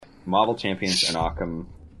Marvel Champions and Arkham,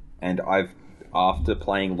 and after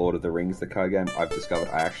playing Lord of the Rings, the card game, I've discovered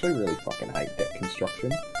I actually really fucking hate deck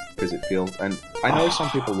construction because it feels, and I know some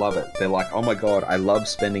people love it. They're like, oh my god, I love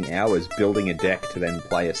spending hours building a deck to then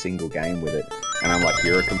play a single game with it. And I'm like,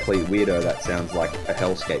 you're a complete weirdo. That sounds like a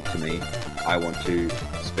hellscape to me. I want to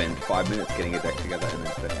spend 5 minutes getting a deck together and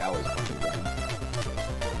then spend hours playing the game.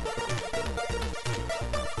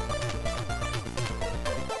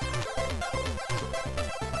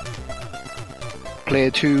 Player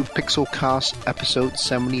 2 PixelCast episode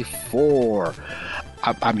 74.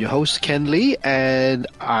 I'm your host, Ken Lee, and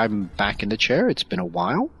I'm back in the chair. It's been a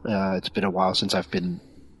while. It's been a while since I've been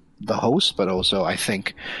the host, but also I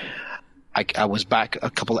think I was back a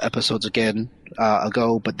couple of episodes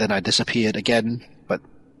ago, but then I disappeared again, but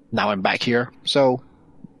now I'm back here. So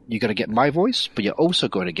you're going to get my voice, but you're also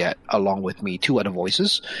going to get, along with me, two other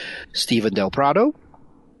voices, Steven Del Prado.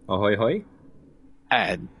 Ahoy, hoy.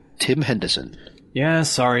 And Tim Henderson. Yeah,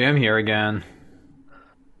 sorry, I'm here again.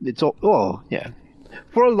 It's all, oh, yeah.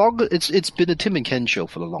 For a long, it's been a Tim and Ken show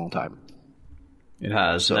for a long time. It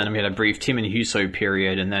has. So, and then we had a brief Tim and Huso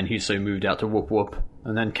period, and then Huso moved out to Whoop Whoop,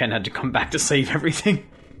 and then Ken had to come back to save everything.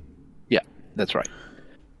 Yeah, that's right.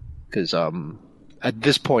 Because at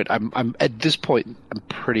this point, I'm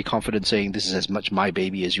pretty confident saying this is as much my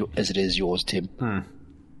baby as it is yours, Tim.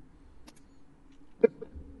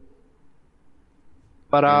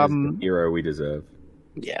 But the hero we deserve.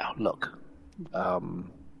 Yeah, look,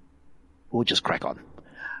 we'll just crack on.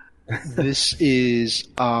 This is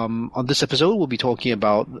on this episode we'll be talking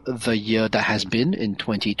about the year that has been in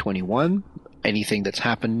 2021, anything that's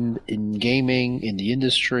happened in gaming, in the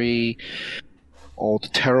industry, all the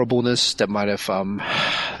terribleness that might have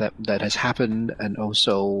that has happened, and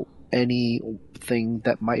also anything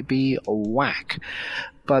that might be a whack.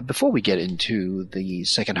 But before we get into the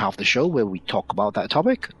second half of the show where we talk about that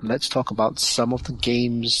topic, let's talk about some of the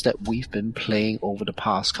games that we've been playing over the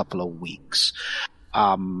past couple of weeks.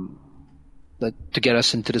 To get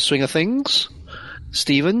us into the swing of things,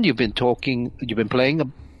 Steven, you've been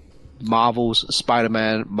playing Marvel's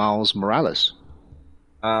Spider-Man Miles Morales.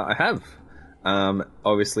 I have.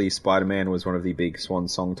 Obviously, Spider-Man was one of the big swan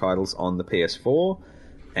song titles on the PS4,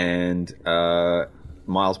 and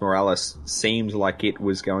Miles Morales seemed like it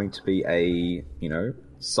was going to be a,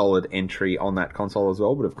 solid entry on that console as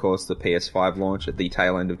well. But of course, the PS5 launch at the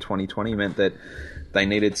tail end of 2020 meant that they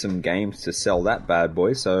needed some games to sell that bad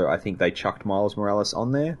boy. So I think they chucked Miles Morales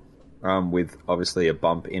on there, with obviously a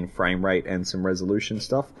bump in frame rate and some resolution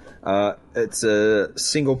stuff. It's a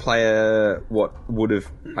single player, what would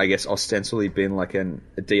have, I guess, ostensibly been like a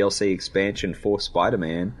DLC expansion for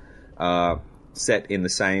Spider-Man, set in the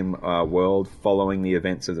same world following the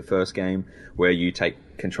events of the first game, where you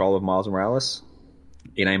take control of Miles Morales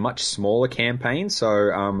in a much smaller campaign.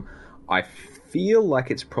 So I feel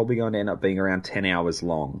like it's probably going to end up being around 10 hours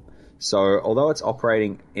long. So although it's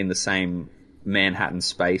operating in the same Manhattan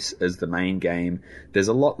space as the main game, there's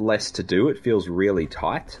a lot less to do. It feels really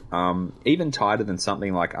tight, even tighter than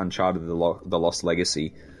something like Uncharted The Lost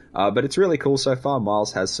Legacy. But it's really cool so far.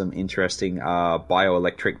 Miles has some interesting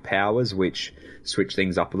bioelectric powers, which switch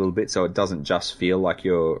things up a little bit, so it doesn't just feel like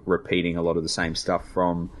you're repeating a lot of the same stuff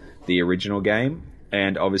from the original game.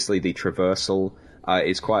 And obviously the traversal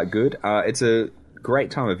is quite good. It's a great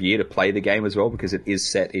time of year to play the game as well, because it is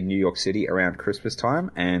set in New York City around Christmas time,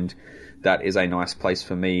 and that is a nice place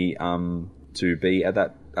for me to be at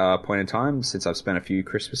that point in time, since I've spent a few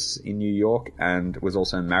Christmases in New York and was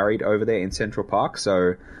also married over there in Central Park,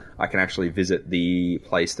 so I can actually visit the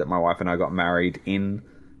place that my wife and I got married in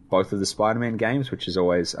both of the Spider-Man games, which is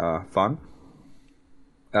always fun.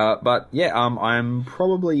 But yeah, I'm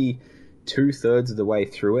probably 2/3 of the way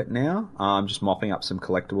through it now. I'm just mopping up some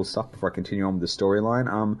collectible stuff before I continue on with the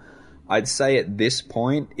storyline. I'd say at this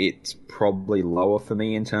point it's probably lower for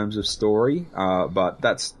me in terms of story, but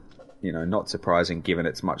that's not surprising given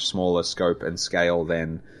its much smaller scope and scale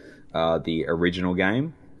than the original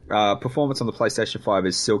game. Performance on the PlayStation 5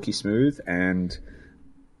 is silky smooth, and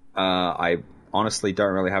I honestly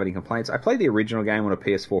don't really have any complaints. I played the original game on a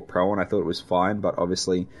PS4 Pro and I thought it was fine, but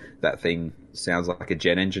obviously that thing sounds like a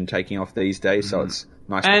jet engine taking off these days, so it's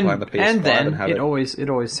nice to play on the PS5 and then and have it always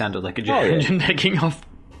sounded like a jet engine taking off.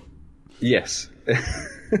 Yes.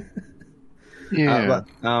 Yeah.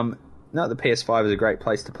 No, the PS5 is a great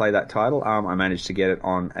place to play that title. I managed to get it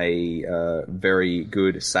on a very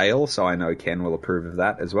good sale, so I know Ken will approve of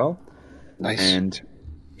that as well. Nice. And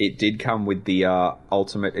it did come with the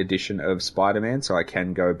Ultimate Edition of Spider-Man, so I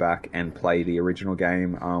can go back and play the original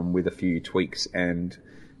game with a few tweaks and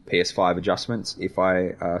PS5 adjustments if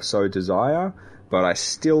I so desire. but I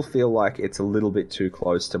still feel like it's a little bit too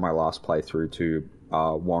close to my last playthrough to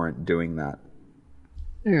warrant doing that.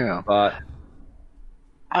 Yeah. But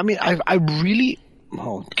I mean, I really...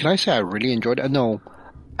 Oh, can I say I really enjoyed it? No,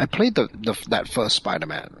 I played that first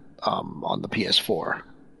Spider-Man on the PS4,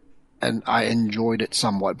 and I enjoyed it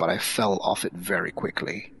somewhat, but I fell off it very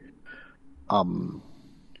quickly.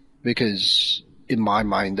 Because in my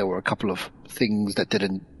mind there were a couple of things that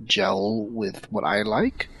didn't gel with what I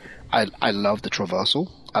like. I love the traversal.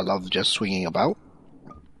 I love just swinging about.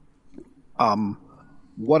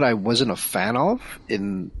 What I wasn't a fan of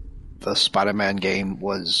in the Spider-Man game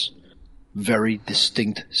was very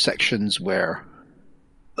distinct sections where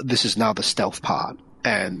this is now the stealth part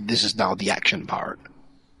and this is now the action part.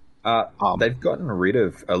 They've gotten rid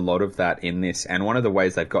of a lot of that in this, and one of the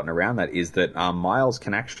ways they've gotten around that is that Miles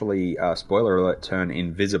can actually, spoiler alert, turn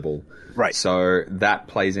invisible. Right. So that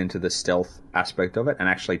plays into the stealth aspect of it and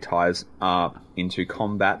actually ties into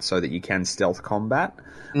combat so that you can stealth combat,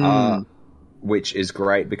 which is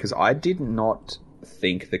great because I did not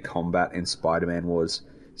think the combat in Spider-Man was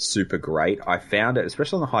super great. I found it,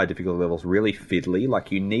 especially on the high difficulty levels, really fiddly.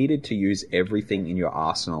 Like, you needed to use everything in your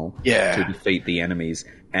arsenal to defeat the enemies,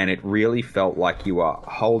 and it really felt like you were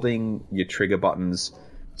holding your trigger buttons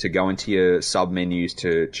to go into your sub-menus,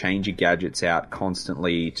 to change your gadgets out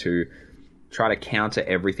constantly, to try to counter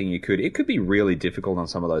everything you could. It could be really difficult on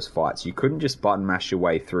some of those fights. You couldn't just button mash your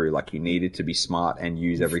way through. Like, you needed to be smart and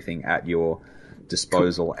use everything at your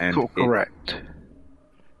disposal. Correct.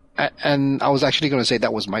 And I was actually going to say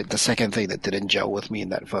that was the second thing that didn't gel with me in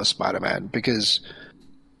that first Spider-Man, because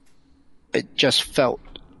it just felt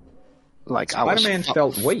like Spider-Man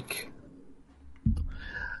felt weak.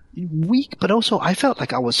 Weak, but also I felt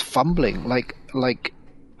like I was fumbling. Like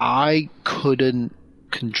I couldn't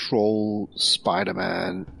control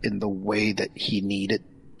Spider-Man in the way that he needed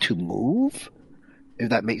to move, if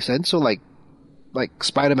that makes sense. So like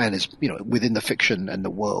Spider-Man is, within the fiction and the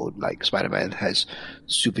world, like Spider-Man has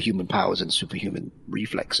superhuman powers and superhuman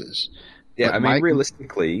reflexes. Yeah, but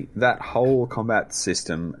realistically, that whole combat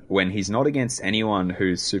system, when he's not against anyone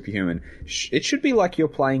who's superhuman, it should be like you're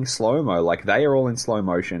playing slow-mo. Like, they are all in slow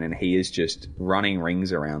motion and he is just running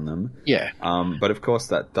rings around them. Yeah. But of course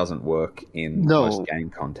that doesn't work in most game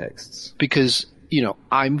contexts. Because,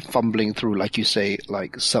 I'm fumbling through, like you say,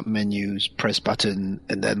 like sub-menus, press button,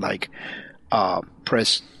 and then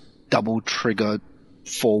press double trigger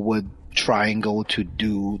forward triangle to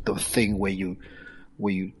do the thing where you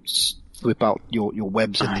whip out your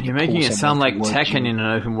webs and then you're making it sound like Tekken in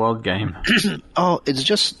an open world game. Oh, it's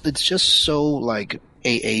just so like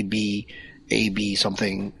A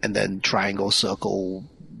something, and then triangle, circle,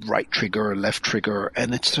 right trigger, left trigger,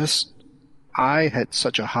 and it's just, I had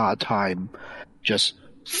such a hard time just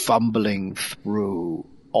fumbling through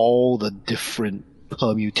all the different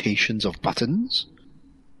permutations of buttons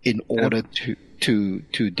in order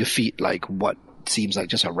to defeat like what seems like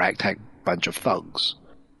just a ragtag bunch of thugs.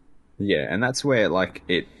 Yeah, and that's where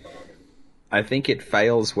I think it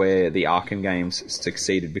fails where the Arkham games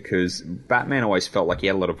succeeded, because Batman always felt like he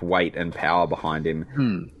had a lot of weight and power behind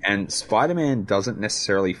him, and Spider-Man doesn't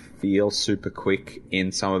necessarily feel super quick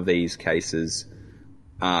in some of these cases,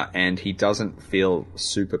 and he doesn't feel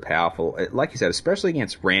super powerful. Like you said, especially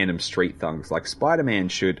against random street thugs, like Spider-Man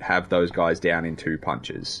should have those guys down in 2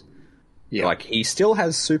 punches. Yeah. Like, he still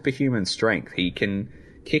has superhuman strength. He can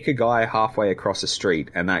kick a guy halfway across the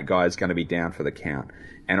street and that guy's going to be down for the count.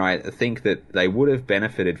 And I think that they would have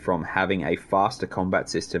benefited from having a faster combat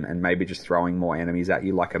system and maybe just throwing more enemies at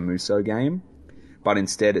you like a Muso game. But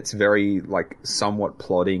instead it's very, like, somewhat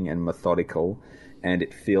plodding and methodical, and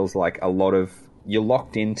it feels like a lot of... You're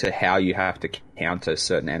locked into how you have to counter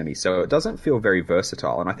certain enemies. So it doesn't feel very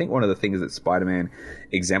versatile. And I think one of the things that Spider-Man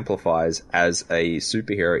exemplifies as a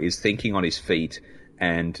superhero is thinking on his feet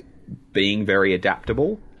and being very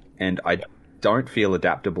adaptable, and I don't feel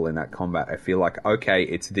adaptable in that combat. I feel like, okay,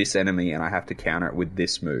 it's this enemy and I have to counter it with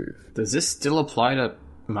this move. Does this still apply to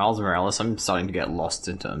Miles Morales? I'm starting to get lost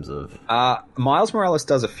in terms of... Miles Morales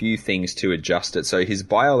does a few things to adjust it. So his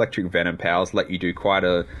bioelectric venom powers let you do quite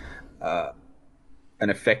an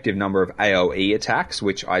effective number of AoE attacks,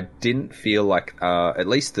 which I didn't feel like, at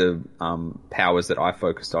least the powers that I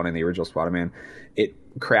focused on in the original Spider-Man,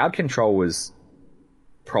 crowd control was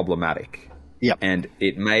problematic. Yep. And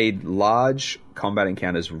it made large combat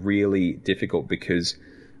encounters really difficult because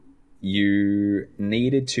you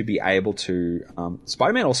needed to be able to...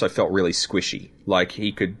 Spider-Man also felt really squishy. Like,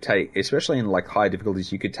 he could take, especially in like high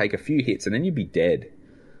difficulties, you could take a few hits and then you'd be dead.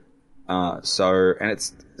 And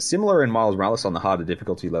it's similar in Miles Morales on the harder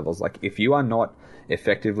difficulty levels. Like, if you are not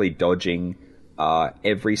effectively dodging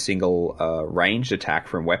every single ranged attack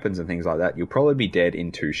from weapons and things like that, you'll probably be dead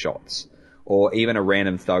in 2 shots. Or even a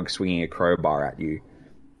random thug swinging a crowbar at you.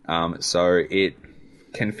 So it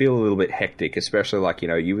can feel a little bit hectic, especially like,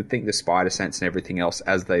 you would think the spider sense and everything else,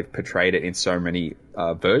 as they've portrayed it in so many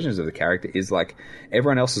versions of the character, is like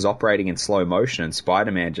everyone else is operating in slow motion, and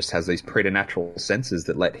Spider-Man just has these preternatural senses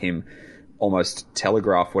that let him almost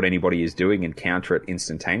telegraph what anybody is doing and counter it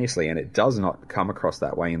instantaneously, and it does not come across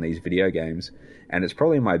that way in these video games. And it's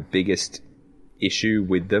probably my biggest issue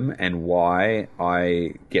with them, and why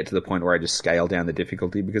I get to the point where I just scale down the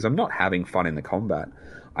difficulty, because I'm not having fun in the combat.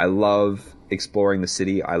 I love exploring the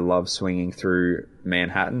city. I love swinging through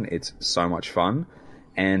Manhattan. It's so much fun.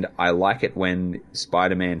 And I like it when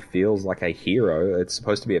Spider-Man feels like a hero. It's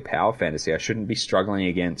supposed to be a power fantasy. I shouldn't be struggling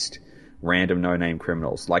against random no-name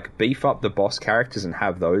criminals. Like, beef up the boss characters and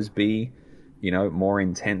have those be, more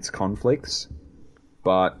intense conflicts.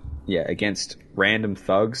 But, yeah, against random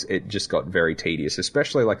thugs, it just got very tedious.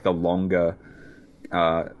 Especially, like, the longer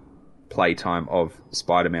playtime of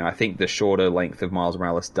Spider-Man. I think the shorter length of Miles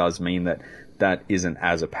Morales does mean that isn't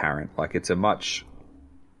as apparent. Like, it's a much,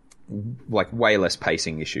 like, way less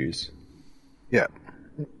pacing issues. Yeah.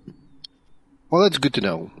 Well, that's good to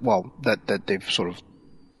know. Well, that they've sort of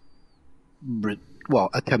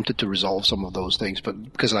attempted to resolve some of those things,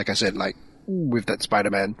 but because, like I said, like with that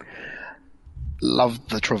Spider-Man, loved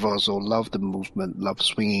the traversal, loved the movement, loved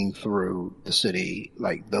swinging through the city.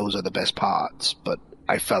 Like, those are the best parts, but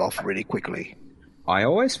I fell off really quickly. I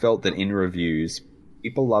always felt that in reviews,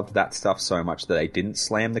 people loved that stuff so much that they didn't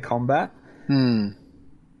slam the combat.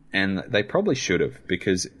 And they probably should have,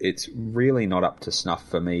 because it's really not up to snuff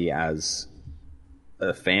for me as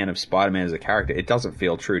a fan of Spider-Man as a character. It doesn't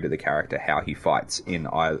feel true to the character how he fights in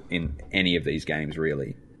any of these games,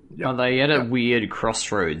 really. Are they at a weird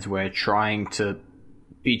crossroads where trying to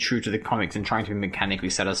be true to the comics and trying to be mechanically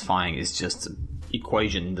satisfying is just an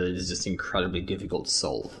equation that is just incredibly difficult to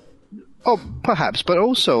solve? Oh, perhaps, but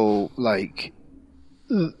also, like,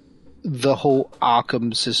 the whole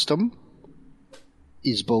Arkham system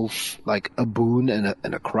is both, like, a boon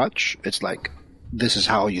and a crutch. It's like, this is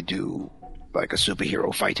how you do, like, a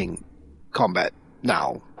superhero fighting combat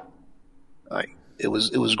now. Like, it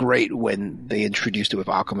was great when they introduced it with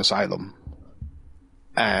Arkham Asylum,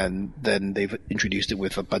 and then they've introduced it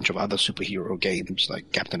with a bunch of other superhero games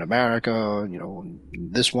like Captain America,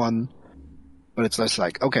 this one. But it's less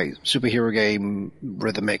like, okay, superhero game,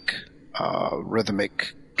 rhythmic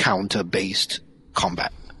counter-based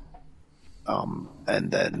combat.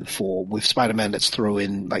 And then with Spider-Man, let's throw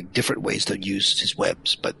in like different ways to use his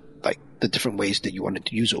webs, but like the different ways that you wanted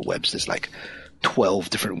to use your webs, there's like 12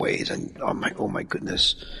 different ways, and oh my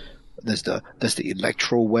goodness, there's the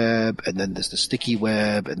electro web, and then there's the sticky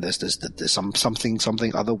web, and there's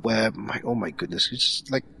something other web. Oh my goodness, it's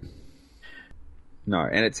just like no,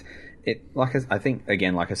 and it like I think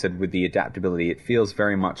again, like I said, with the adaptability, it feels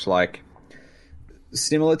very much like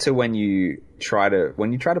similar to when you try to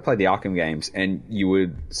play the Arkham games, and you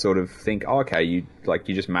would sort of think, oh, okay, you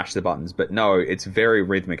just mash the buttons, but no, it's very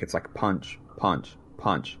rhythmic. It's like punch, punch,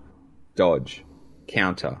 punch, dodge,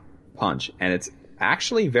 counter, punch, and it's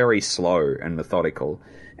actually very slow and methodical.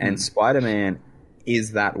 And Spider-Man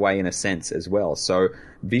is that way in a sense as well. So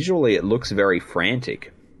visually, it looks very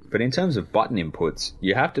frantic, but in terms of button inputs,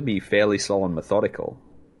 you have to be fairly slow and methodical,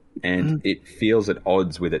 and it feels at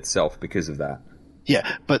odds with itself because of that.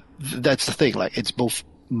 Yeah, but that's the thing. Like, it's both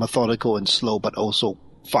methodical and slow, but also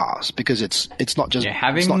fast, because it's not just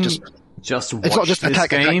having just watched this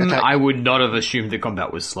game. I would not have assumed the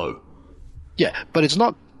combat was slow. Yeah, but it's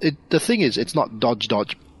not. The thing is, it's not dodge,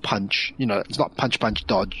 punch. It's not punch,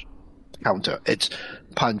 dodge, counter. It's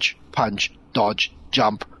punch, dodge,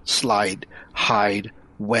 jump, slide, hide,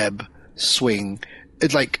 web, swing.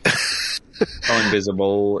 It's like go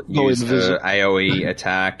invisible, use the AoE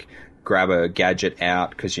attack, grab a gadget out,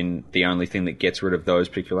 because the only thing that gets rid of those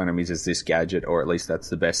particular enemies is this gadget, or at least that's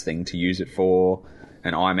the best thing to use it for.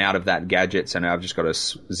 And I'm out of that gadget, so now I've just got to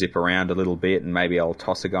zip around a little bit, and maybe I'll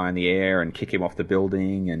toss a guy in the air and kick him off the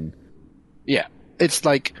building. And yeah, it's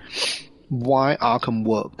like why Arkham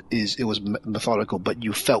worked is it was methodical, but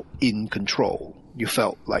you felt in control. You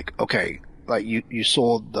felt like, okay, like you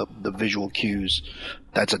saw the visual cues.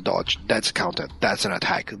 That's a dodge, that's a counter, that's an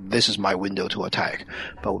attack. This is my window to attack.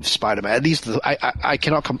 But with Spider-Man, at least I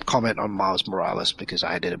cannot comment on Miles Morales because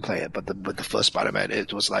I didn't play it. But with the first Spider-Man,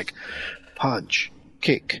 it was like punch,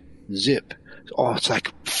 kick, zip. Oh, it's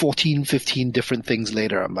like 14, 15 different things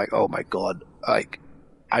later. I'm like, oh my god, like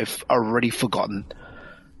I've already forgotten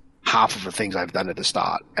half of the things I've done at the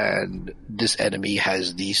start, and this enemy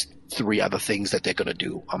has these 3 other things that they're gonna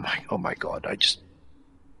do. I'm like, oh my god,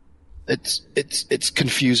 it's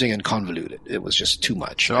confusing and convoluted. It was just too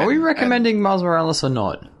much. So are we recommending Miles Morales or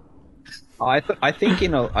not? I think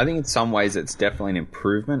in some ways it's definitely an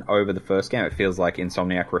improvement over the first game. It feels like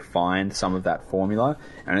Insomniac refined some of that formula,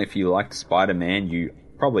 and if you liked Spider-Man, you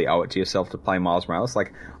probably owe it to yourself to play Miles Morales.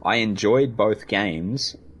 Like, I enjoyed both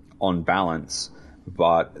games on balance,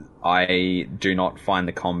 but I do not find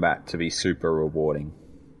the combat to be super rewarding.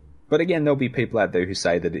 But again, there'll be people out there who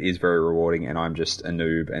say that it is very rewarding, and I'm just a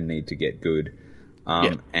noob and need to get good.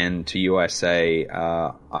 And to you I say,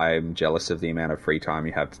 I'm jealous of the amount of free time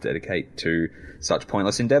you have to dedicate to such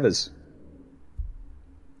pointless endeavors.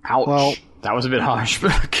 Ouch. Well, that was a bit harsh,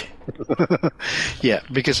 but okay. Yeah,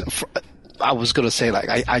 because I was going to say, like,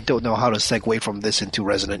 I don't know how to segue from this into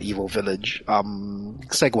Resident Evil Village.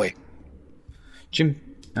 Segue. Jim?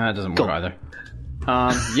 No, it doesn't work either.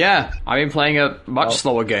 Yeah, I've been playing a much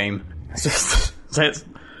slower game.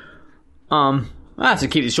 I have to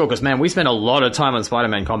keep this short because, man, we spent a lot of time on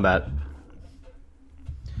Spider-Man combat.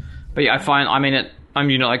 But yeah,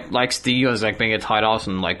 like Steve, I was like being a tight ass,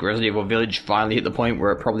 and like Resident Evil Village finally hit the point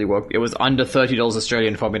where it probably worked. It was under $30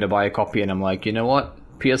 Australian for me to buy a copy, and I'm like, you know what?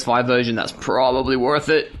 PS5 version, that's probably worth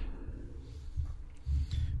it.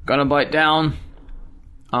 Gonna buy it down.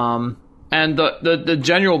 And the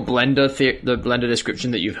general the Blender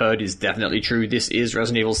description that you've heard is definitely true. This is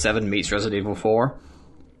Resident Evil 7 meets Resident Evil 4.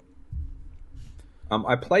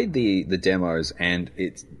 I played the demos, and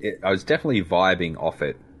I was definitely vibing off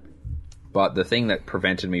it. But the thing that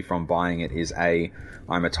prevented me from buying it is A,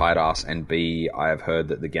 I'm a tight ass, and B, I have heard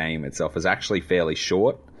that the game itself is actually fairly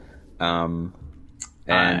short. Also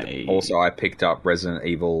I picked up Resident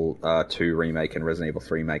Evil 2 Remake and Resident Evil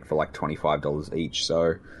 3 Remake for like $25 each,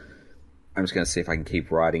 so I'm just going to see if I can keep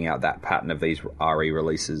riding out that pattern of these RE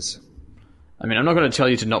releases. I mean, I'm not going to tell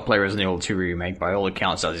you to not play Resident Evil 2 Remake. By all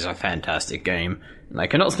accounts, that is a fantastic game. And I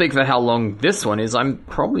cannot speak for how long this one is. I'm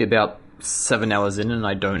probably about 7 hours in, and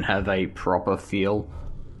I don't have a proper feel.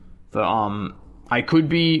 But I could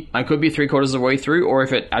be 3/4 of the way through, or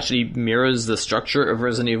if it actually mirrors the structure of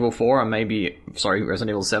Resident Evil 4, and Resident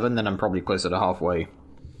Evil 7, then I'm probably closer to halfway.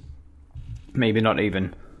 Maybe not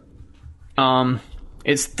even.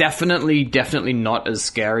 It's definitely not as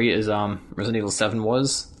scary as Resident Evil 7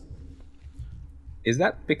 was. Is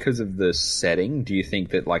that because of the setting? Do you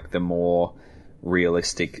think that like the more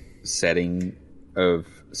realistic setting of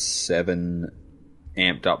 7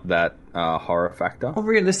 amped up that horror factor? Well,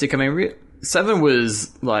 realistic. I mean, 7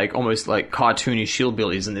 was like almost like cartoonish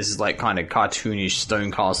hillbillies, and this is like kind of cartoonish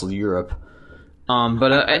Stone Castle Europe.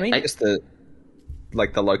 But I mean, just the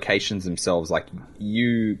locations themselves. Like,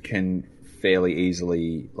 you can fairly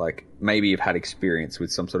easily, like, maybe you've had experience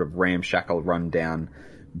with some sort of ramshackle rundown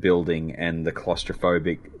building and the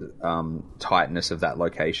claustrophobic tightness of that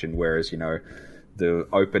location, whereas, you know, the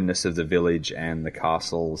openness of the village and the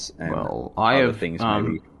castles and other things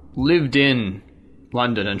maybe. Lived in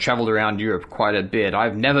London and travelled around Europe quite a bit.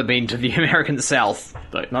 I've never been to the American South,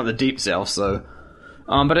 not the Deep South, so...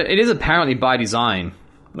 but it is apparently by design.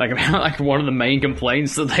 Like one of the main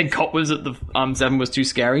complaints that they got was that the 7 was too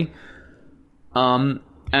scary.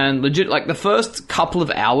 And legit, like, the first couple of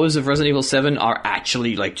hours of Resident Evil 7 are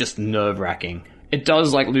actually, like, just nerve-wracking. It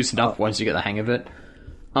does, like, loosen up once you get the hang of it.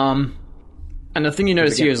 And the thing you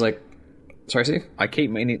notice here is, like... Sorry, Steve? I keep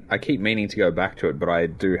meaning to go back to it, but I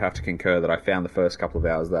do have to concur that I found the first couple of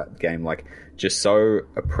hours of that game, like, just so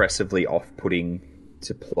oppressively off-putting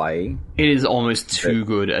to play. It is almost too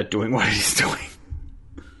good at doing what it is doing.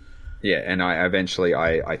 Yeah, and I eventually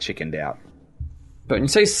chickened out. But when you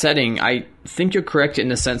say setting, I think you're correct in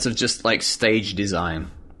the sense of just, like, stage design.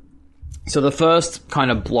 So the first kind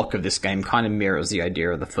of block of this game kind of mirrors the idea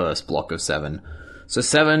of the first block of 7. So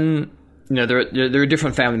 7, you know, there are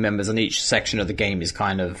different family members, and each section of the game is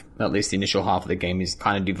kind of, at least the initial half of the game, is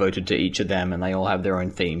kind of devoted to each of them, and they all have their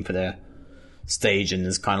own theme for their stage, and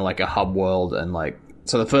there's kind of like a hub world, and like...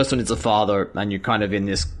 So the first one is the father, and you're kind of in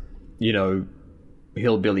this, you know,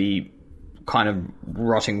 hillbilly kind of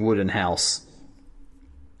rotting wooden house.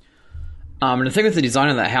 And the thing with the design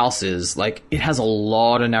of that house is, like, it has a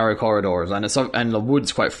lot of narrow corridors, and the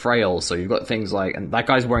wood's quite frail, so you've got things like... And that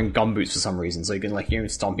guy's wearing gumboots for some reason, so you can, like, hear him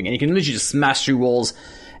stomping, and you can literally just smash through walls,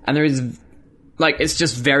 and there is... Like, it's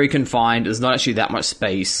just very confined, there's not actually that much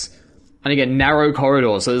space. And again, narrow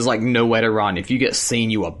corridors, so there's, like, nowhere to run. If you get seen,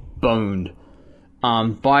 you are boned.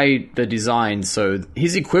 By the design, so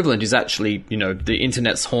his equivalent is actually, you know, the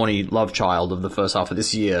internet's horny love child of the first half of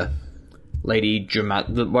this year. Lady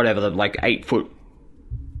whatever, the like 8-foot,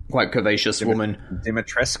 quite curvaceous woman.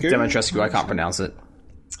 Dimitrescu, I can't pronounce it.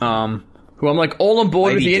 Who who I'm like all on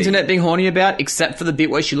board with Lady the D. internet being horny about, except for the bit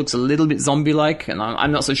where she looks a little bit zombie-like, and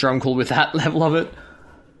I'm not so sure I'm cool with that level of it.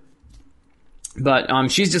 But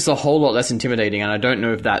she's just a whole lot less intimidating, and I don't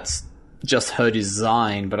know if that's just her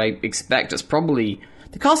design, but I expect it's probably...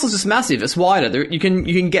 The castle's just massive, it's wider, you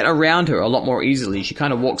can get around her a lot more easily, she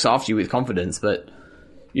kind of walks after you with confidence, but...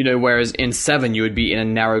 You know, whereas in 7 you would be in a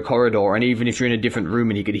narrow corridor, and even if you're in a different room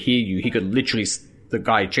and he could hear you, he could literally... The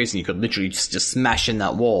guy chasing you could literally just smash in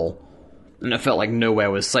that wall. And it felt like nowhere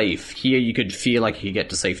was safe. Here you could feel like you could get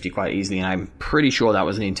to safety quite easily, and I'm pretty sure that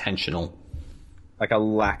was an intentional. Like a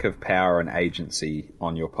lack of power and agency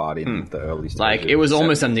on your part in the early stages. Like, it was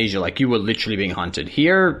almost amnesia, like you were literally being hunted.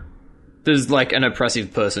 Here, there's like an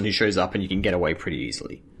oppressive person who shows up and you can get away pretty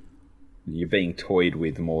easily. You're being toyed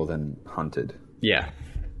with more than hunted. Yeah.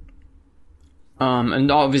 And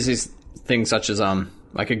obviously things such as,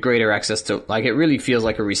 like a greater access to, like, it really feels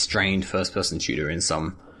like a restrained first-person shooter in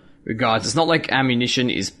some regards. It's not like ammunition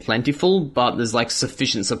is plentiful, but there's like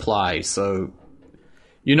sufficient supply, so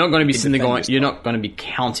you're not going to be sitting there going, you're not going to be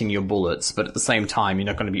counting your bullets, but at the same time, you're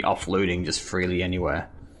not going to be offloading just freely anywhere.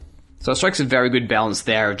 So it strikes a very good balance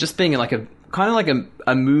there of just being like a kind of like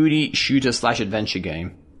a moody shooter/adventure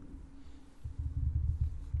game.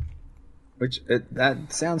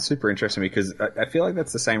 That sounds super interesting because I feel like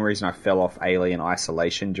that's the same reason I fell off Alien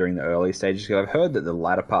Isolation during the early stages, because I've heard that the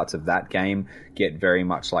latter parts of that game get very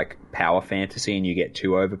much like power fantasy and you get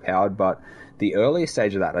too overpowered, but the earlier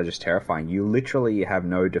stage of that are just terrifying. You literally have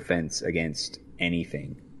no defense against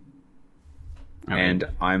anything. And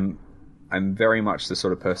I'm very much the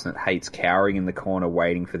sort of person that hates cowering in the corner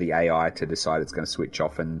waiting for the AI to decide it's going to switch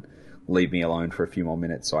off and leave me alone for a few more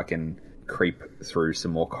minutes so I can creep through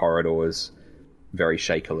some more corridors very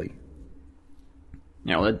shakily.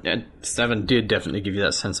 Yeah, well, 7 did definitely give you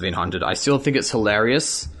that sense of being hunted. I still think it's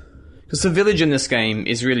hilarious, because the village in this game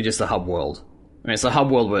is really just a hub world. I mean, it's a hub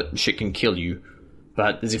world where shit can kill you,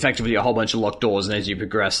 but there's effectively a whole bunch of locked doors, and as you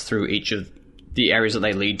progress through each of the areas that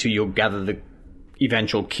they lead to, you'll gather the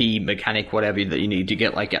eventual key, mechanic, whatever that you need to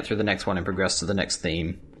get through the next one and progress to the next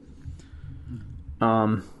theme.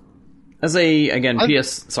 As a, again,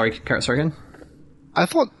 Sorry, again? I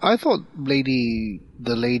thought the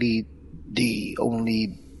lady D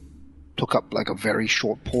only took up like a very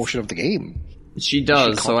short portion of the game. She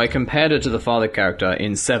does, so I compared it to the father character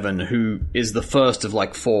in 7, who is the first of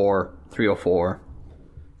like 3 or 4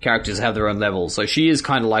 characters have their own levels, so she is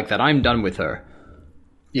kind of like that. I'm done with her.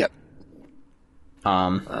 Yep.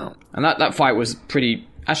 And that fight was pretty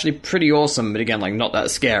awesome, but again, like, not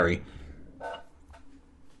that scary.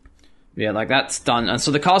 Yeah, like, that's done. And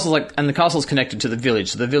so the castle's connected to the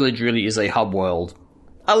village, so the village really is a hub world.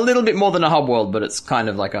 A little bit more than a hub world, but it's kind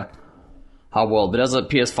of like a hub world. But as a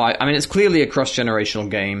PS5, I mean, it's clearly a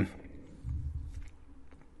cross-generational game.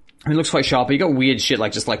 I mean, it looks quite sharp. You got weird shit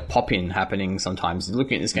like just like pop-in happening sometimes. You're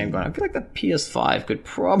looking at this game going, I feel like the PS5 could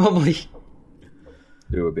probably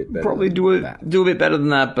do a bit better. Probably do a bit better than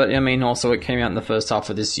that, but I mean, also it came out in the first half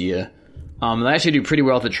of this year. They actually do pretty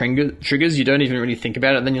well with the triggers. You don't even really think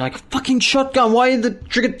about it, and then you're like, fucking shotgun, why the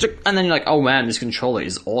trigger? And then you're like, oh man, this controller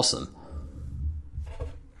is awesome.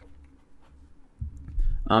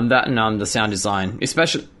 That and the sound design,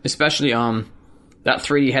 especially that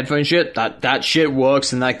 3D headphone shit. That shit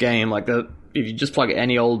works in that game. Like if you just plug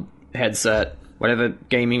any old headset, whatever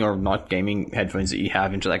gaming or not gaming headphones that you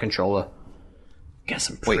have into that controller, get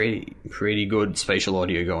some pretty good spatial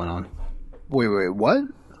audio going on. Wait, what?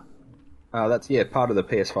 That's part of the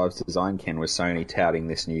PS5's design, Ken, was Sony touting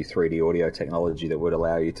this new 3D audio technology that would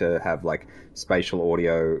allow you to have like spatial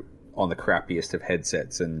audio on the crappiest of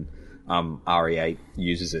headsets, and RE8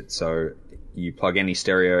 uses it. So you plug any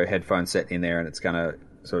stereo headphone set in there and it's going to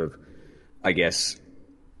sort of, I guess,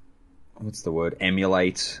 what's the word?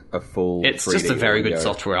 Emulate a full. It's 3D just a very audio good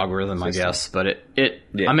software algorithm, system. I guess. But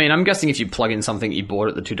I mean, I'm guessing if you plug in something you bought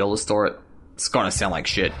at the $2 store, it's going to sound like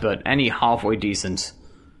shit. But any halfway decent.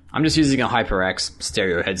 I'm just using a HyperX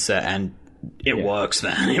stereo headset, and it works,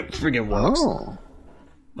 man. It friggin' works. Oh.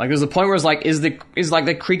 Like, there's a point where it's like, is the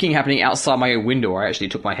creaking happening outside my window? I actually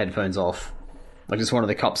took my headphones off. Like, just one of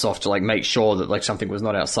the cups off to, like, make sure that, like, something was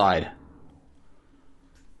not outside.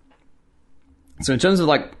 So in terms of,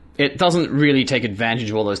 like, it doesn't really take advantage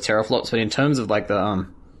of all those teraflops, but in terms of, like, the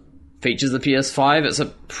features of the PS5, it's a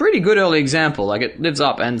pretty good early example. Like, it lives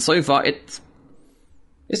up, and so far, it's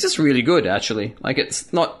just really good, actually. Like,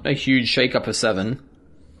 it's not a huge shake-up of 7.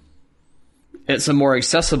 It's a more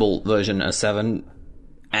accessible version of 7.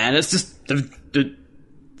 And it's just...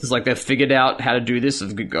 It's like they've figured out how to do this.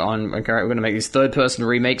 They've gone, okay, we're going to make these third-person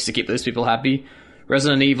remakes to keep those people happy.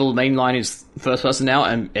 Resident Evil mainline is first-person now,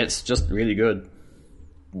 and it's just really good.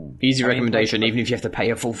 Easy recommendation, even if you have to pay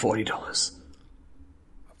a full $40.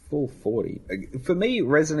 Full 40. For me,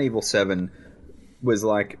 Resident Evil 7 was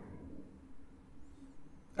like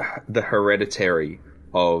the Hereditary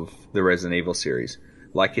of the Resident Evil series.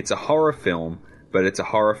 Like, it's a horror film, but it's a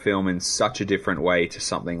horror film in such a different way to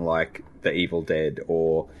something like The Evil Dead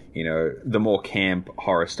or, you know, the more camp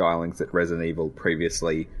horror stylings that Resident Evil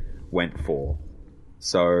previously went for.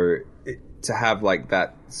 So to have like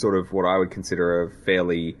that sort of what I would consider a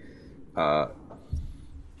fairly, I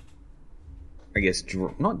guess,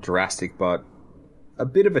 not drastic, but a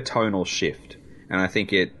bit of a tonal shift. And I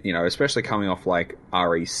think it, you know, especially coming off like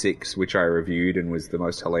RE6, which I reviewed and was the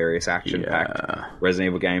most hilarious action-packed Resident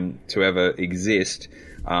Evil game to ever exist,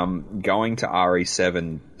 going to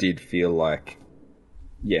RE7 did feel like,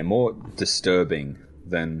 more disturbing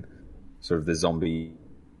than sort of the zombie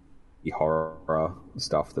horror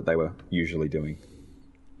stuff that they were usually doing.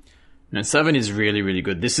 No, 7 is really, really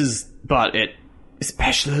good.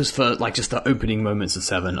 Especially those first, like, just the opening moments of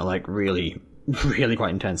 7 are, like, really, really quite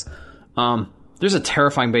intense. There's a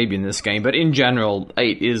terrifying baby in this game, but in general,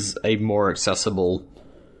 8 is a more accessible,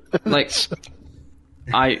 like,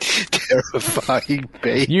 terrifying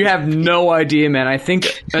baby. You have no idea, man. I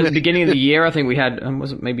think at the beginning of the year, I think we had,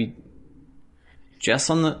 was it maybe Jess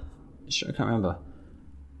on the show? I can't remember.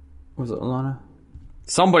 Was it Alana?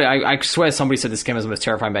 Somebody, I swear somebody said this game was the most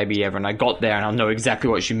terrifying baby ever, and I got there and I know exactly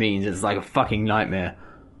what she means. It's like a fucking nightmare.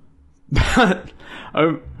 But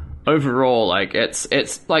overall, like, it's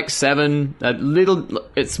like 7,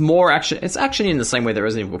 it's more action. It's actually in the same way that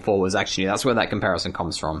Resident Evil 4 was actually. That's where that comparison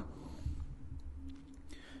comes from.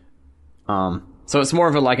 So it's more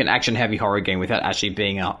of an action-heavy horror game without actually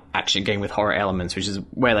being an action game with horror elements, which is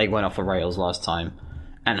where they went off the rails last time.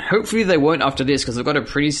 And hopefully they won't after this, because they've got a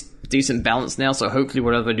pretty decent balance now, so hopefully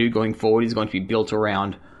whatever they do going forward is going to be built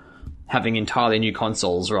around having entirely new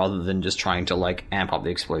consoles rather than just trying to, like, amp up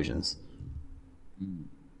the explosions.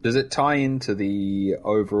 Does it tie into the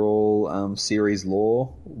overall series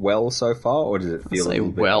lore well so far, or does it feel a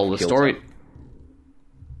little bit the story...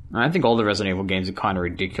 I think all the Resident Evil games are kind of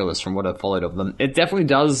ridiculous from what I've followed of them. It definitely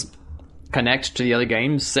does connect to the other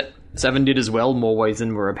games. 7 did as well, more ways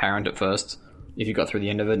than were apparent at first, if you got through the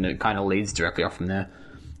end of it, and it kind of leads directly off from there.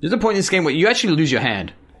 There's a point in this game where you actually lose your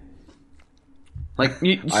hand. Like,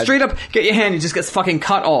 you straight up get your hand, it just gets fucking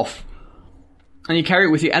cut off. And you carry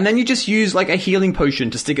it with you, and then you just use, like, a healing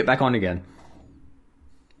potion to stick it back on again.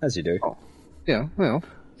 As you do. Oh. Yeah, well...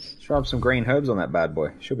 Just rub some green herbs on that bad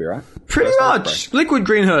boy. She'll be right. Pretty much! Liquid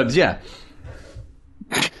green herbs, yeah.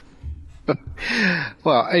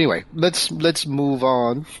 Well, anyway, let's move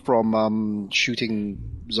on from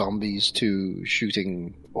shooting zombies to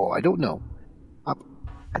shooting... I don't know.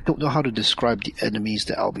 I don't know how to describe the enemies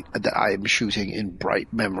that I am shooting in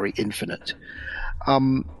Bright Memory Infinite.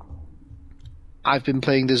 I've been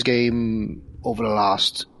playing this game over the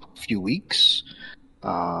last few weeks,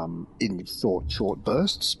 in short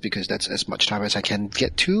bursts, because that's as much time as I can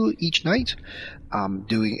get to each night.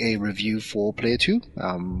 Doing a review for Player 2,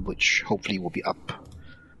 which hopefully will be up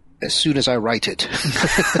as soon as I write it.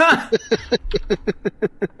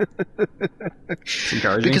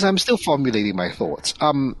 Because I'm still formulating my thoughts.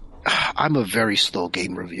 I'm a very slow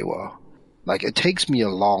game reviewer. Like, it takes me a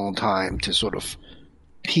long time to sort of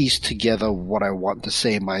piece together what I want to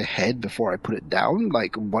say in my head before I put it down.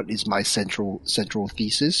 Like, what is my central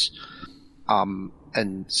thesis,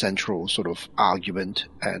 and central sort of argument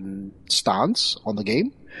and stance on the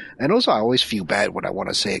game. And also, I always feel bad when I want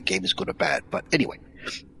to say a game is good or bad. But anyway,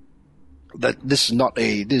 this is not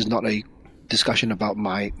a discussion about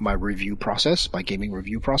my review process, my gaming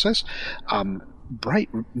review process. Bright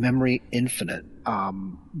Memory Infinite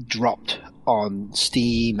dropped on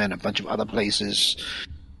Steam and a bunch of other places.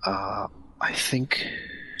 I think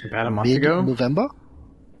about a month ago, November,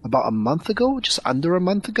 about a month ago, just under a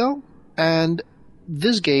month ago. And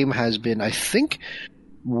this game has been, I think,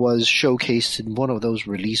 was showcased in one of those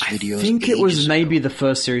release videos. I think it was maybe the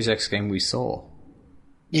first Series X game we saw.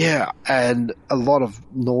 Yeah, and a lot of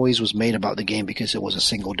noise was made about the game because it was a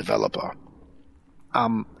single developer.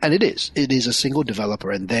 And it is a single developer,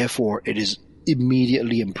 and therefore it is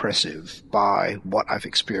immediately impressive by what I've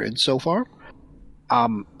experienced so far.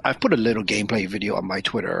 I've put a little gameplay video on my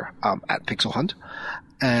Twitter, at PixelHunt,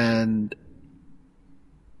 and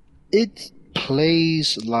it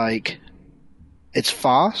plays like it's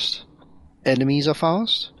fast. Enemies are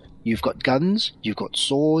fast. You've got guns, you've got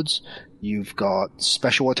swords, you've got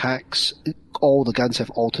special attacks. All the guns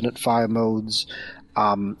have alternate fire modes.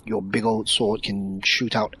 Your big old sword can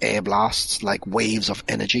shoot out air blasts like waves of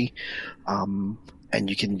energy. and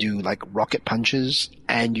you can do like rocket punches,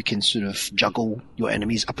 and you can sort of juggle your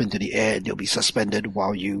enemies up into the air, and they'll be suspended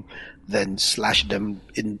while you then slash them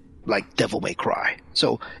in like Devil May Cry.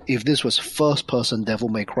 So if this was first person Devil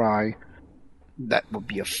May Cry, that would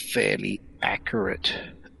be a fairly accurate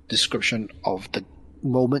description of the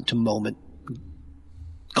moment to moment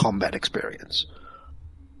combat experience.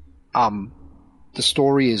 The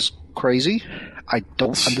story is crazy. I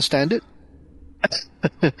don't understand it.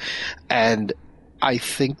 And I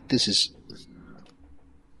think this is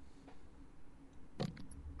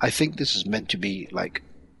meant to be like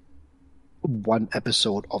one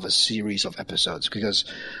episode of a series of episodes, because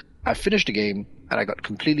I finished the game and I got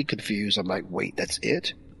completely confused. I'm like, wait, that's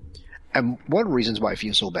it? And one of the reasons why I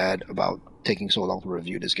feel so bad about taking so long to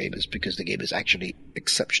review this game is because the game is actually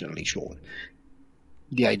exceptionally short.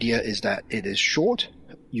 The idea is that it is short,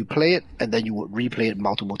 you play it, and then you would replay it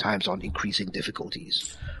multiple times on increasing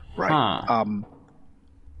difficulties, right? Huh.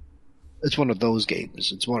 It's one of those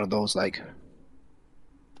games. It's one of those, like,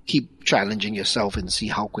 keep challenging yourself and see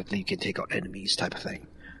how quickly you can take out enemies type of thing.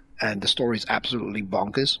 And the story is absolutely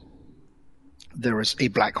bonkers. There is a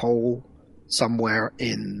black hole somewhere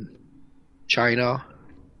in China,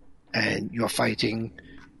 and you're fighting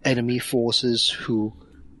enemy forces who,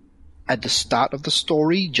 at the start of the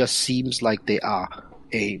story, just seems like they are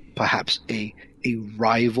perhaps a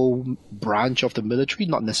rival branch of the military,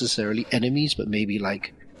 not necessarily enemies, but maybe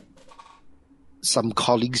like some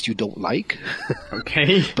colleagues you don't like.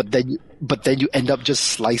 Okay. But then you end up just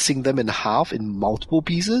slicing them in half in multiple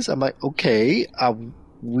pieces. I'm like, okay, are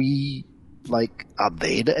they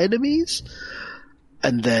the enemies?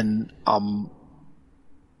 And then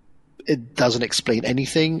it doesn't explain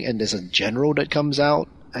anything, and there's a general that comes out,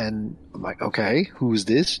 and I'm like, okay, who's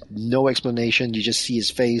this? No explanation. You just see his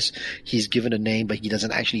face. He's given a name, but he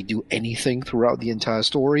doesn't actually do anything throughout the entire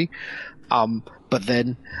story. But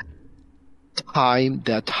then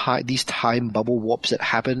these time bubble warps that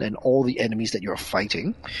happen, and all the enemies that you're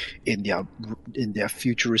fighting in their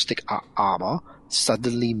futuristic armor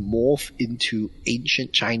suddenly morph into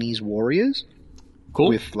ancient Chinese warriors. Cool.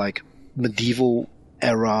 With like medieval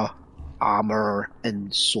era armor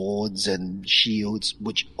and swords and shields,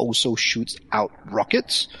 which also shoots out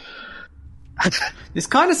rockets. This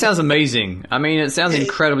kind of sounds amazing. I mean, it sounds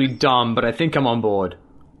incredibly dumb, but I think I'm on board.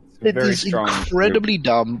 It Very is strong incredibly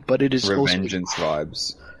dumb, but it is Revengeance also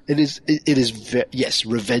vibes. Yes,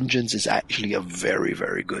 Revengeance is actually a very,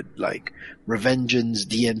 very good, like, Revengeance,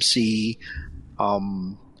 DMC,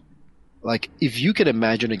 like, if you can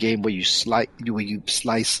imagine a game where you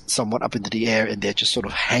slice someone up into the air and they're just sort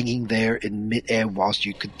of hanging there in midair whilst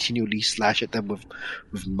you continually slash at them with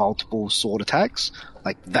multiple sword attacks,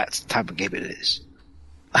 like, that's the type of game it is.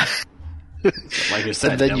 Like you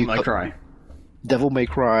said, Devil May Cry. Devil May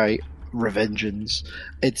Cry, Revengeance.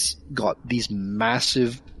 It's got these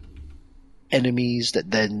massive enemies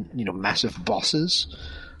that then, massive bosses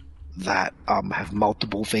that have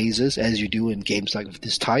multiple phases, as you do in games like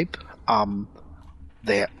this type.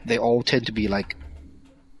 They all tend to be like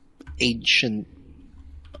ancient.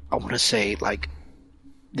 I want to say, like,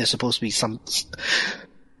 there's supposed to be some.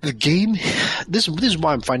 The game. This is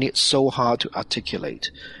why I'm finding it so hard to articulate,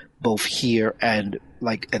 both here and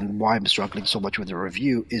why I'm struggling so much with the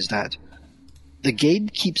review is that the game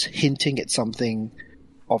keeps hinting at something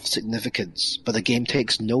of significance, but the game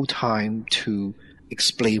takes no time to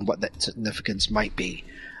explain what that significance might be.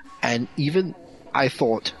 And even I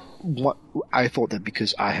thought that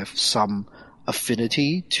because I have some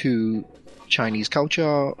affinity to Chinese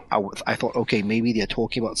culture, I thought, okay, maybe they're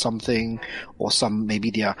talking about something, or maybe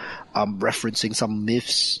they're referencing some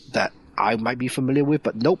myths that I might be familiar with,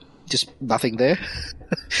 but nope, just nothing there.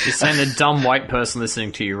 You're saying the dumb white person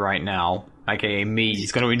listening to you right now, aka me,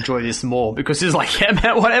 is going to enjoy this more because he's like, yeah,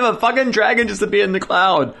 man, whatever, fucking dragon just appeared in the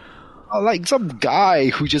cloud. Like some guy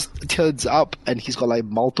who just turns up and he's got like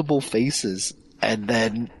multiple faces, and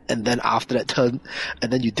then after that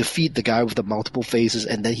and then you defeat the guy with the multiple faces,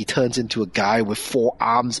 and then he turns into a guy with 4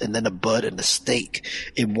 arms and then a bird and a snake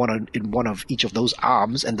in one of each of those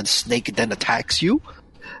arms, and the snake then attacks you.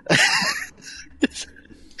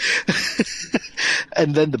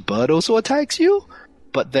 And then the bird also attacks you,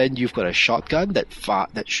 but then you've got a shotgun that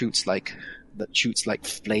shoots like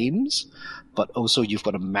flames, but also you've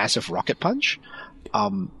got a massive rocket punch.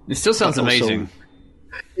 It still sounds amazing.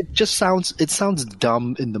 It sounds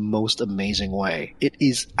dumb in the most amazing way. It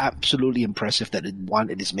is absolutely impressive that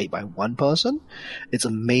it is made by one person. It's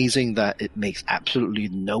amazing that it makes absolutely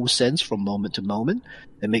no sense from moment to moment.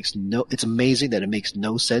 It's amazing that it makes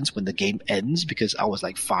no sense when the game ends, because I was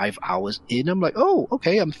like 5 hours in. I'm like, oh,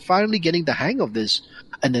 okay, I'm finally getting the hang of this.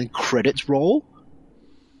 And then credits roll,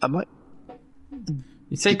 I'm like,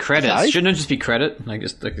 You say credits. Five? Shouldn't it just be credit? Like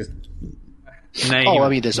just name. oh, I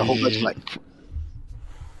mean, there's a whole bunch of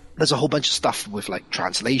there's a whole bunch of stuff with like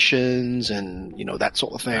translations and that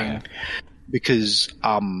sort of thing. Right. Because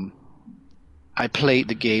I played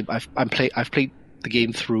the game. I've played the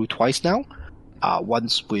game through twice now.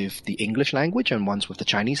 Once with the English language and once with the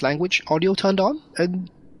Chinese language audio turned on,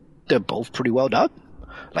 and they're both pretty well done.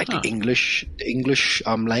 Like the English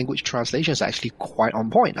language translation is actually quite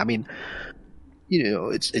on point. I mean,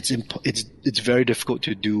 it's very difficult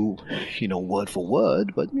to do, word for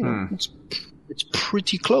word, but it's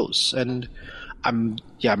pretty close. And I'm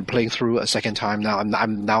playing through a second time now.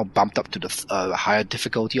 I'm now bumped up to the higher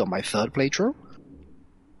difficulty on my third playthrough.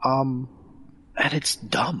 And it's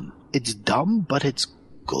dumb. It's dumb, but it's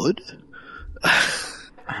good.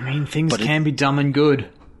 I mean, things can be dumb and good.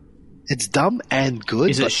 It's dumb and good.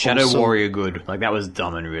 Is it but Shadow also, Warrior good? Like, that was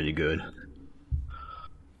dumb and really good.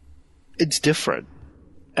 It's different.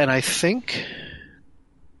 And I think,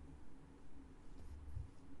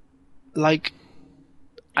 the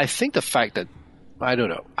fact that, I don't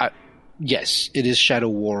know, yes, it is Shadow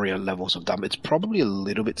Warrior levels of dumb. It's probably a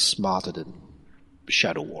little bit smarter than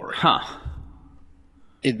Shadow Warrior. Huh.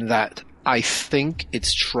 In that, I think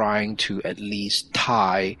it's trying to at least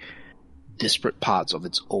tie disparate parts of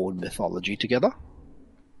its own mythology together.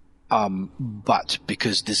 But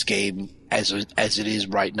because this game, as it is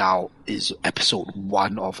right now, is episode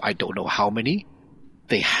 1 of I don't know how many,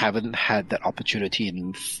 they haven't had that opportunity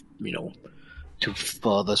to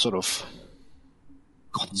further sort of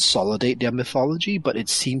consolidate their mythology, but it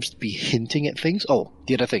seems to be hinting at things. Oh,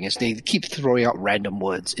 the other thing is they keep throwing out random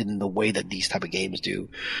words in the way that these type of games do.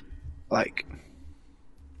 Like,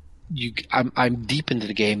 I'm deep into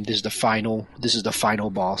the game. This is the final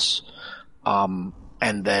boss.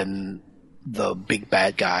 And then the big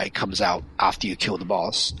bad guy comes out after you kill the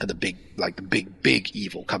boss, and the big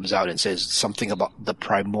evil comes out and says something about the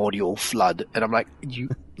primordial flood. And I'm like,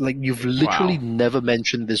 you've literally never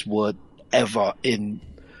mentioned this word ever in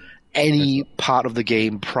any part of the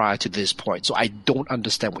game prior to this point. So I don't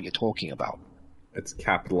understand what you're talking about. It's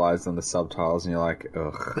capitalized on the subtitles, and you're like,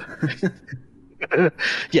 ugh.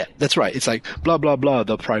 Yeah, that's right. It's like, blah, blah, blah,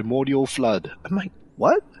 the primordial flood. I'm like,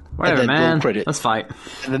 what? Whatever, and then man. roll credits. Let's fight.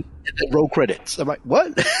 And then roll credits. I'm like,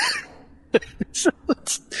 what? So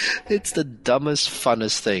it's the dumbest,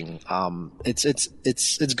 funnest thing.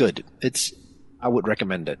 It's good. I would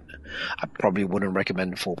recommend it. I probably wouldn't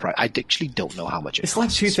recommend full price. I actually don't know how much it It's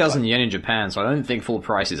costs. like 2,000 yen in Japan, so I don't think full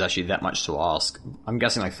price is actually that much to ask. I'm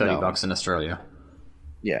guessing like $30 No. in Australia.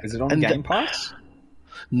 Yeah. Is it on Game Pass?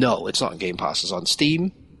 No, it's not on Game Pass. It's on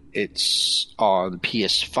Steam. It's on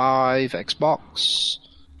PS5, Xbox.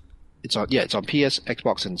 It's on PS,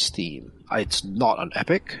 Xbox, and Steam. It's not on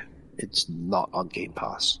Epic. It's not on Game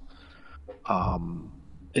Pass.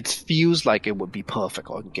 It feels like it would be perfect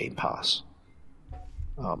on Game Pass.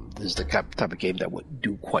 This is the type of game that would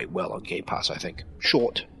do quite well on Game Pass, I think.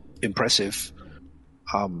 Short, impressive,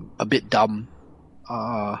 a bit dumb,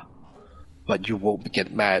 but you won't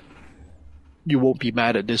get mad. You won't be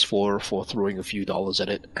mad at this for throwing a few dollars at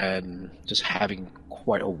it and just having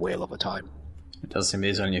quite a whale of a time. It does seem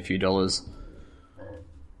there's only a few dollars.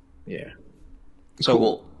 Yeah. So,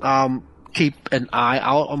 Cool. Keep an eye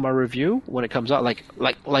out on my review when it comes out. Like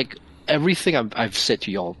everything I've said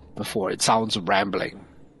to y'all before, it sounds rambling.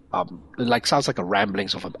 It sounds like a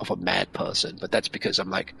ramblings of a mad person, but that's because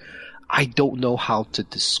I'm like, I don't know how to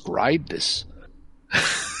describe this.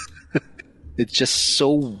 It's just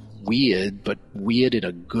so weird, but weird in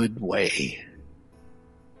a good way.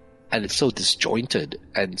 And it's so disjointed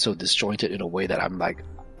in a way that I'm like,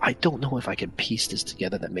 I don't know if I can piece this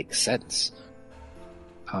together that makes sense.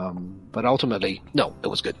 But ultimately, no, it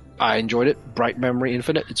was good. I enjoyed it. Bright Memory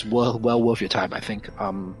Infinite. It's well worth your time, I think.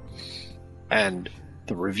 And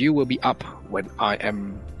the review will be up when I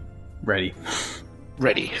am Ready.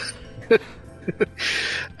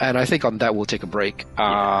 And I think on that we'll take a break.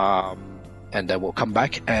 And then we'll come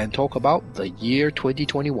back and talk about the year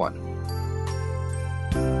 2021.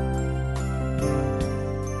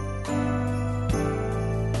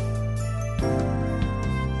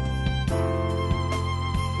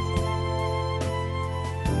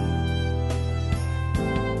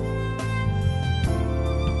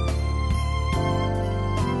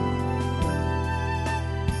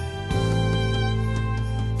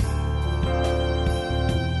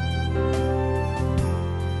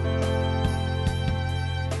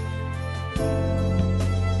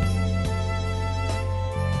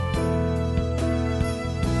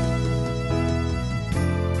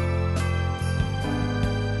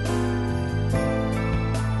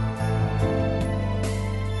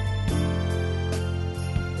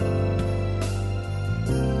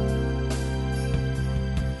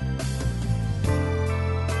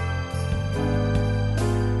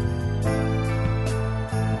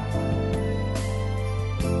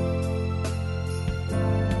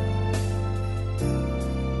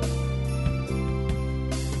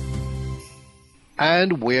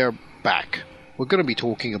 And we're back. We're going to be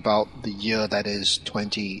talking about the year that is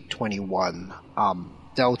 2021.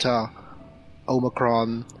 Delta,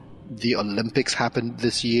 Omicron, the Olympics happened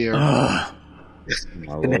this year. Can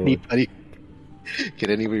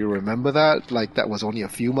anybody remember that? Like, that was only a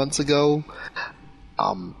few months ago.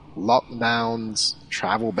 Lockdowns,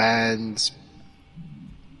 travel bans,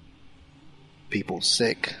 people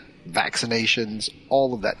sick, vaccinations,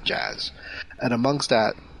 all of that jazz. And amongst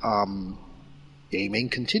that, gaming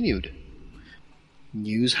continued.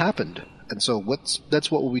 News happened. And so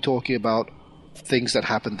that's what we'll be talking about. Things that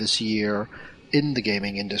happened this year in the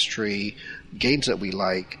gaming industry, games that we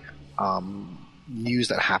like, news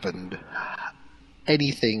that happened.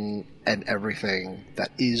 Anything and everything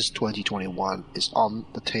that is 2021 is on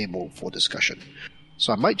the table for discussion.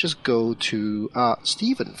 So I might just go to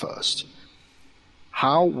Stephen first.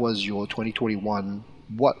 How was your 2021?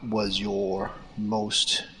 What was your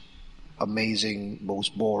most amazing,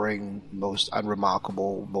 most boring, most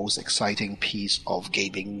unremarkable, most exciting piece of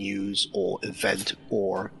gaming news or event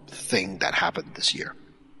or thing that happened this year?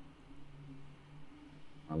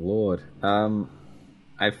 My lord.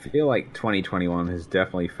 I feel like 2021 has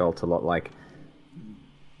definitely felt a lot like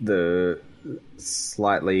the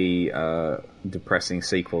slightly depressing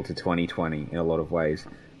sequel to 2020 in a lot of ways.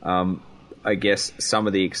 I guess some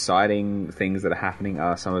of the exciting things that are happening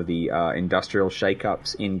are some of the industrial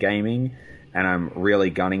shakeups in gaming, and I'm really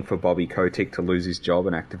gunning for Bobby Kotick to lose his job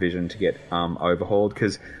and Activision to get overhauled,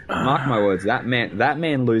 because mark my words, that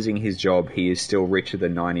man losing his job, he is still richer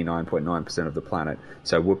than 99.9% of the planet,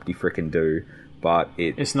 so whoop-de frickin' do. But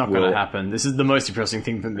it's not going to happen. This is the most depressing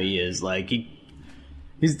thing for me, is like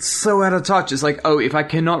he's so out of touch. It's like, oh, if I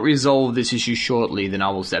cannot resolve this issue shortly, then I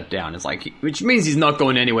will step down. It's like, which means he's not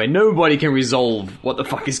going anywhere. Nobody can resolve what the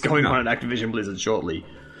fuck is going on at Activision Blizzard shortly.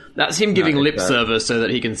 That's him giving lip service so that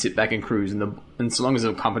he can sit back and cruise. And so long as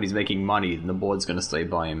the company's making money, then the board's going to stay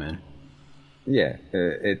by him, man. Yeah,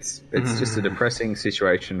 it's just a depressing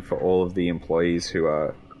situation for all of the employees who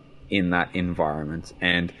are in that environment.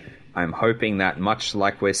 And I'm hoping that, much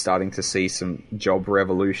like we're starting to see some job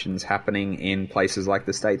revolutions happening in places like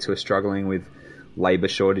the States who are struggling with labor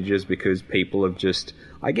shortages because people have just,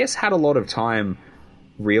 I guess, had a lot of time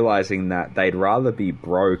realizing that they'd rather be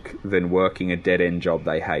broke than working a dead-end job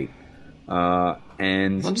they hate.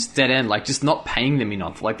 And not just dead end, like just not paying them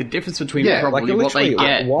enough. Like the difference between probably what they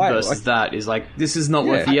get versus that is like, this is not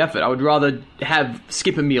worth the effort. I would rather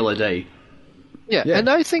skip a meal a day. Yeah, and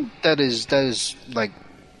I think that is like,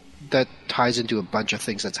 that ties into a bunch of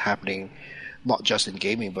things that's happening, not just in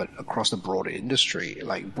gaming, but across the broader industry,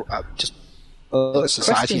 like just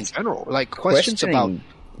society in general. Like questions about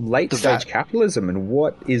late-stage capitalism and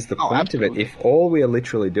what is the point of it if all we are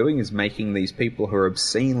literally doing is making these people who are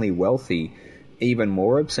obscenely wealthy even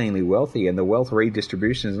more obscenely wealthy, and the wealth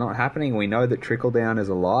redistribution is not happening. We know that trickle-down is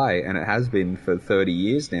a lie, and it has been for 30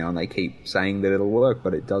 years now, and they keep saying that it'll work,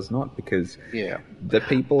 but it does not, because the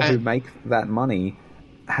people who make that money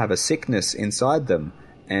have a sickness inside them,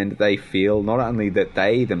 and they feel not only that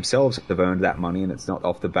they themselves have earned that money and it's not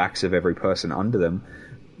off the backs of every person under them,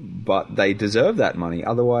 but they deserve that money.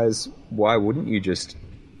 Otherwise, why wouldn't you just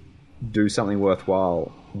do something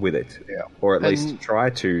worthwhile with it? Or at least try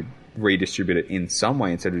to redistribute it in some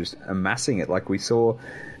way instead of just amassing it. Like we saw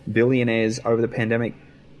billionaires over the pandemic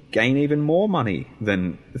gain even more money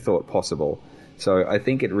than thought possible. So I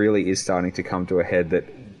think it really is starting to come to a head that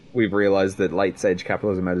we've realized that late-stage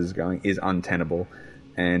capitalism is untenable,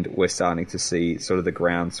 and we're starting to see sort of the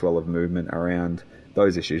groundswell of movement around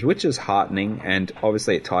those issues, which is heartening, and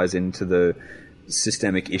obviously it ties into the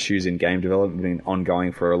systemic issues in game development been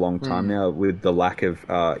ongoing for a long time now with the lack of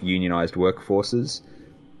unionized workforces.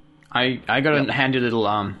 I got a handy little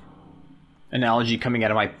analogy coming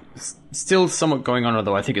out of my still somewhat going on,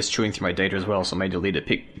 although I think it's chewing through my data as well, so I may delete it,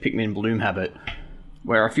 Pikmin Bloom habit,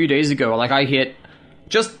 where a few days ago, like I hit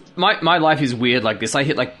just my life is weird like this. I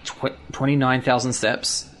hit like 29,000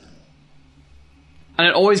 steps, and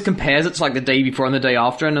it always compares it to like the day before and the day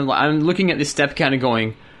after, and I'm looking at this step count and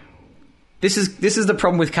going, this is the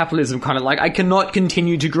problem with capitalism. Kind of like I cannot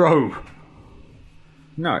continue to grow.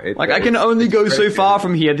 No, I can only go so far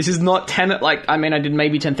from here. This is not 10. Like I mean, I did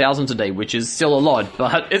maybe 10,000 today, which is still a lot,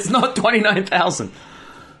 but it's not 29,000.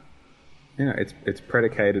 It's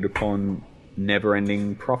predicated upon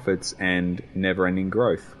never-ending profits and never-ending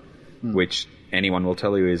growth, which anyone will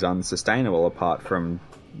tell you is unsustainable apart from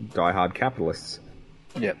die-hard capitalists.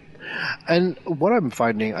 Yeah. And what I'm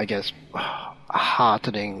finding, I guess,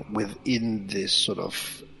 heartening within this sort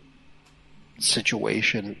of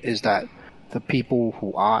situation is that the people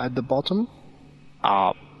who are at the bottom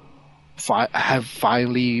have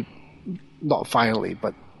finally not finally,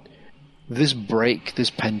 but this break, this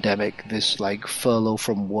pandemic, this like furlough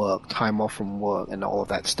from work, time off from work, and all of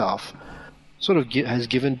that stuff, sort of has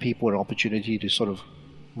given people an opportunity to sort of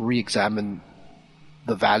re-examine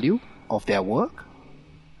the value of their work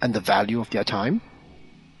and the value of their time.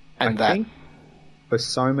 And I think for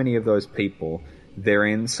so many of those people, they're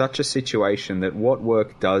in such a situation that what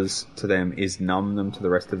work does to them is numb them to the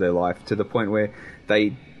rest of their life, to the point where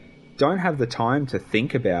they don't have the time to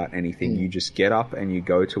think about anything. You just get up and you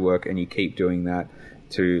go to work and you keep doing that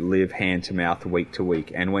to live hand to mouth, week to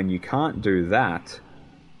week. And when you can't do that,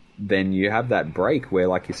 then you have that break where,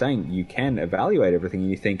 like you're saying, you can evaluate everything and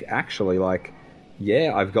you think, actually, like,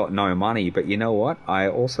 yeah, I've got no money, but you know what? I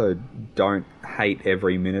also don't hate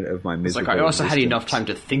every minute of my miserable I also had enough time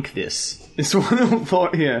to think this. It's one of the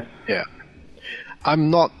thought here. Yeah.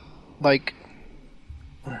 I'm not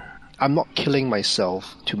killing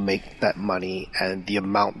myself to make that money, and the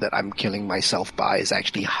amount that I'm killing myself by is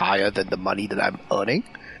actually higher than the money that I'm earning.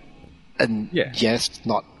 And yes,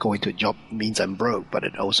 not going to a job means I'm broke, but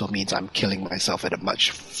it also means I'm killing myself at a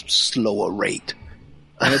much slower rate.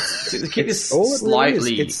 And it's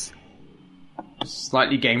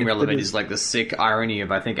slightly game relevant is like the sick irony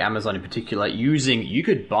of, I think, Amazon in particular, you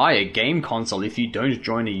could buy a game console if you don't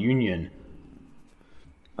join a union.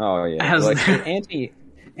 Oh yeah, like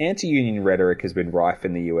anti-union rhetoric has been rife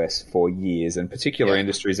in the US for years, and particular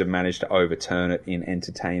industries have managed to overturn it in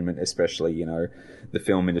entertainment, especially, you know, the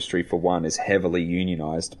film industry for one is heavily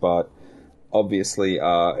unionized, but obviously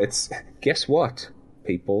it's, guess what,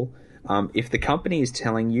 people? If the company is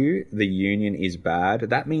telling you the union is bad,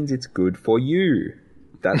 that means it's good for you.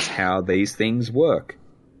 That's how these things work.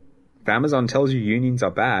 If Amazon tells you unions are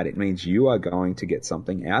bad, it means you are going to get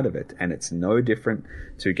something out of it, and it's no different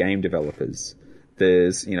to game developers.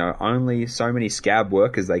 There's, you know, only so many scab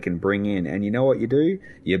workers they can bring in, and you know what you do?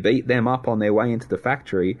 You beat them up on their way into the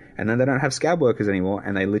factory, and then they don't have scab workers anymore,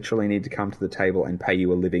 and they literally need to come to the table and pay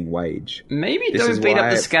you a living wage. Maybe don't beat up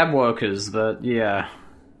the scab workers, but yeah.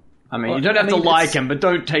 I mean, you don't have to like them, but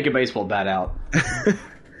don't take a baseball bat out.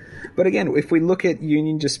 But again, if we look at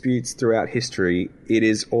union disputes throughout history, it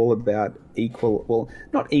is all about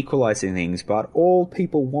not equalizing things, but all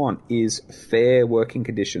people want is fair working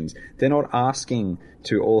conditions. They're not asking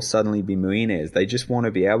to all suddenly be millionaires. They just want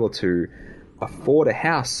to be able to afford a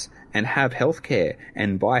house and have healthcare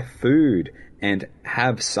and buy food and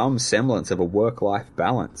have some semblance of a work-life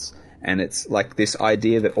balance. And it's like this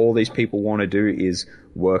idea that all these people want to do is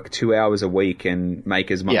work 2 hours a week and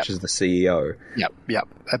make as much as the CEO. Yep,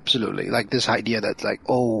 absolutely. Like this idea that, like,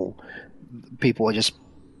 people are just...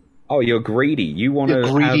 Oh, you're greedy. You want to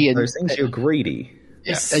have those things, you're greedy.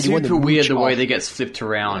 Yeah. It's super weird the way they get flipped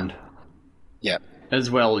around. Yeah. As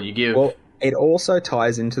well, you give... Well, it also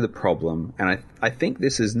ties into the problem, and I think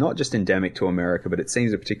this is not just endemic to America, but it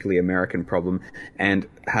seems a particularly American problem, and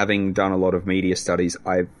having done a lot of media studies,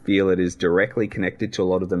 I feel it is directly connected to a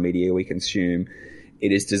lot of the media we consume.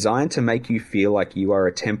 It is designed to make you feel like you are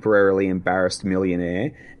a temporarily embarrassed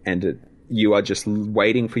millionaire, and you are just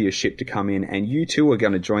waiting for your ship to come in, and you too are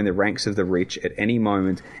going to join the ranks of the rich at any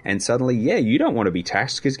moment, and suddenly, you don't want to be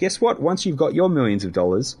taxed, because guess what? Once you've got your millions of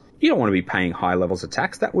dollars, you don't want to be paying high levels of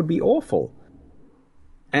tax. That would be awful.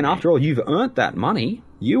 And after all, you've earned that money.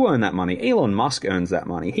 You earn that money. Elon Musk earns that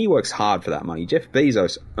money. He works hard for that money. Jeff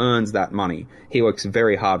Bezos earns that money. He works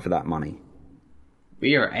very hard for that money.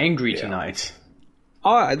 We are angry tonight.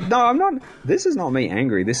 Oh, no, I'm not. This is not me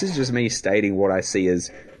angry. This is just me stating what I see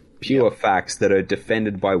as pure facts that are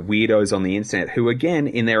defended by weirdos on the internet who, again,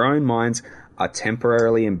 in their own minds, are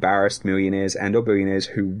temporarily embarrassed millionaires and or billionaires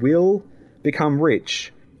who will become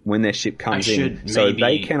rich when their ship comes in. So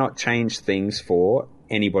they cannot change things for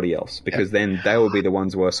anybody else, because then they will be the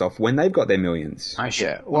ones worse off when they've got their millions.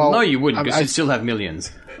 Well, no, you wouldn't, because you still have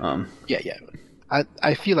millions.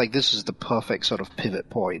 I feel like this is the perfect sort of pivot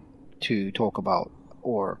point to talk about,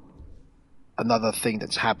 or another thing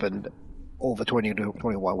that's happened over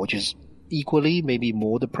 2021, which is equally, maybe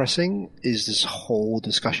more depressing, is this whole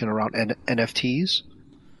discussion around NFTs.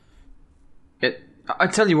 I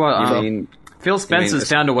tell you what, Phil Spencer's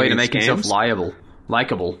found a way to make himself likable.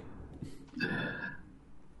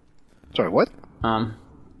 Sorry, what?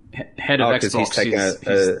 Head of Xbox, he's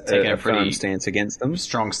taking a pretty firm stance against them.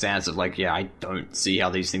 Strong stance of I don't see how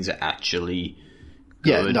these things are actually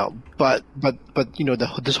good. Yeah, no, but you know,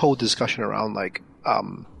 this whole discussion around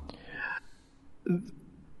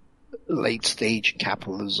late stage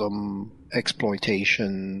capitalism,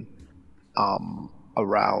 exploitation,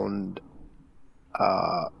 around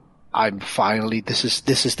I'm finally this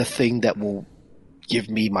is the thing that will give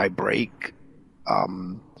me my break.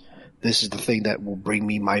 this is the thing that will bring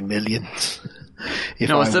me my millions.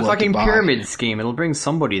 No, it's the fucking pyramid scheme. It'll bring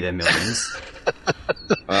somebody their millions.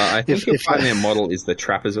 I think your primary model is the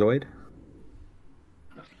trapezoid.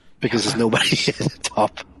 Because there's nobody at the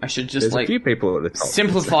top. I should just There's a few people at the top.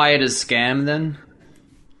 simplify it as scam then.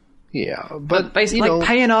 Yeah, But basically,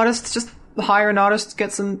 pay an artist, just hire an artist,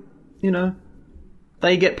 get some,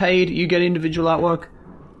 they get paid, you get individual artwork.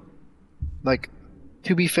 Like,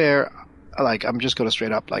 to be fair, like, I'm just gonna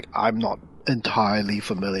straight up, like, I'm not entirely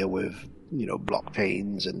familiar with,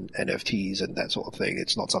 blockchains and NFTs and that sort of thing.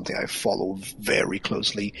 It's not something I follow very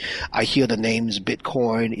closely. I hear the names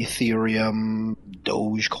Bitcoin, Ethereum,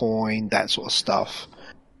 Dogecoin, that sort of stuff.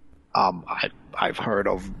 I've heard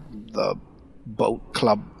of the Boat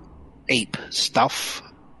Club Ape stuff.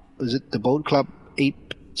 Is it the Boat Club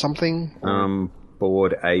Ape something?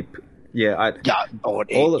 Bored Ape. Yeah, Bored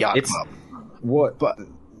Ape Yacht Club. But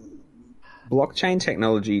blockchain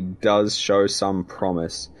technology does show some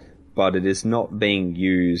promise, but it is not being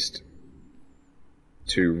used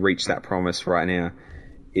to reach that promise right now.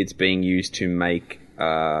 It's being used to make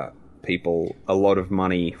people a lot of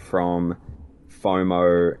money from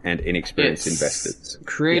FOMO and inexperienced investors.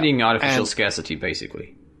 Creating artificial scarcity,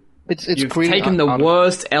 basically. You've taken the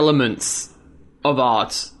worst elements of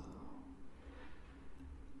art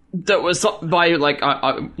that was by, like,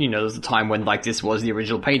 there was a time when, like, this was the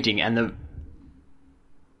original painting, and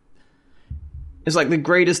it's like the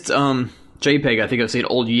greatest JPEG I think I've seen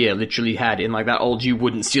all year literally had in, like, that old you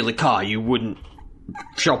wouldn't steal a car, you wouldn't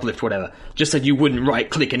shoplift, whatever. Just said you wouldn't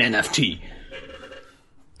right-click an NFT.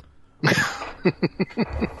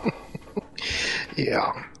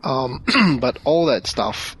 Yeah. But all that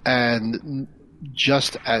stuff, and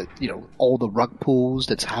just at, all the rug pulls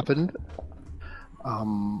that's happened,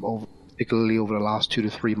 particularly over the last 2 to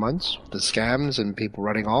 3 months, the scams and people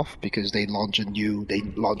running off because they launch a new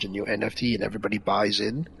NFT and everybody buys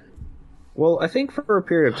in. Well, I think for a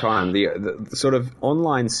period of time, the sort of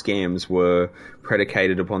online scams were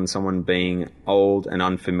predicated upon someone being old and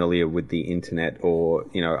unfamiliar with the internet or,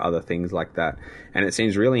 other things like that. And it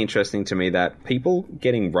seems really interesting to me that people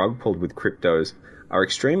getting rug pulled with cryptos are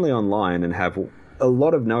extremely online and have a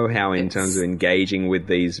lot of know-how in terms of engaging with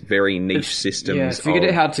these very niche systems. Yeah, figured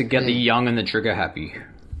out how to get the young and the trigger happy.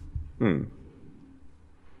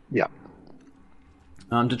 Yeah.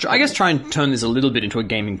 I guess try and turn this a little bit into a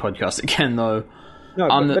gaming podcast again, though. No,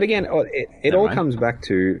 but again, it all comes back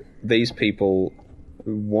to these people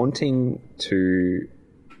wanting to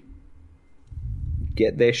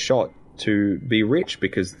get their shot to be rich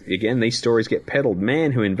because, again, these stories get peddled.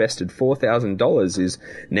 Man who invested $4,000 is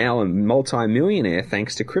now a multi-millionaire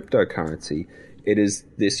thanks to cryptocurrency. It is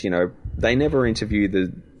this, they never interview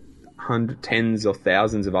the tens or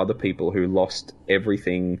thousands of other people who lost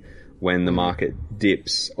everything when the market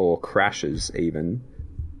dips or crashes even.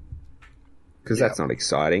 Because that's not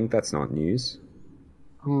exciting. That's not news.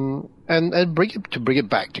 And bring it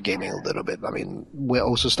back to gaming a little bit. I mean, we're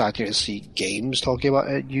also starting to see games talking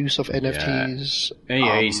about use of NFTs.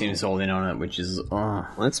 Yeah, EA seems all in on it, which is...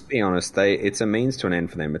 Let's be honest, it's a means to an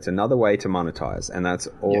end for them. It's another way to monetize, and that's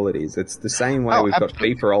all it is. It's the same way we've got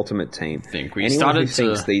FIFA Ultimate Team. Anyone who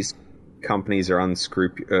thinks these companies are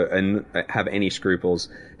and have any scruples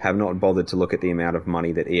have not bothered to look at the amount of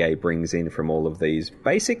money that EA brings in from all of these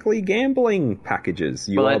basically gambling packages.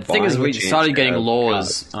 Well, the thing is, we started getting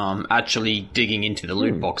laws actually digging into the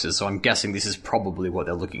loot boxes, so I'm guessing this is probably what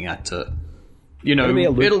they're looking at to...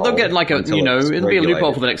 they'll get like it'll be a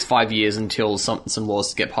loophole for the next 5 years until some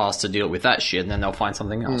laws get passed to deal with that shit, and then they'll find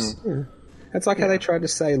something else. It's like how they tried to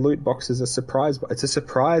say loot boxes are surprise. It's a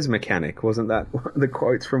surprise mechanic, wasn't that the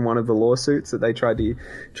quotes from one of the lawsuits that they tried to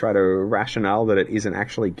rationale that it isn't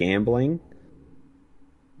actually gambling?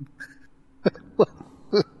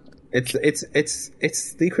 It's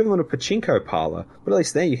the equivalent of pachinko parlor, but at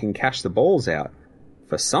least there you can cash the balls out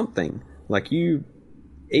for something. Like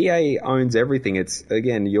EA owns everything. It's,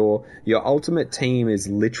 again, your Ultimate Team is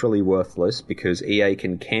literally worthless because EA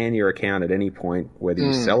can your account at any point, whether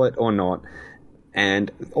you sell it or not,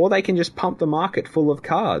 or they can just pump the market full of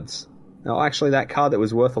cards. Now, actually, that card that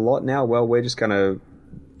was worth a lot now, well, we're just going to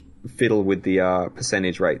fiddle with the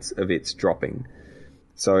percentage rates of its dropping.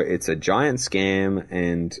 So it's a giant scam,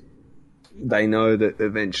 and they know that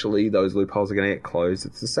eventually those loopholes are going to get closed.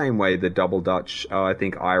 It's the same way the double Dutch, I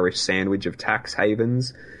think, Irish sandwich of tax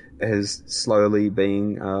havens has slowly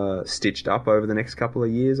been stitched up over the next couple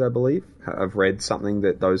of years, I believe. I've read something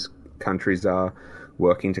that those countries are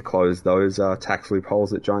working to close those tax loopholes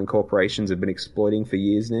that giant corporations have been exploiting for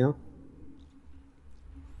years now.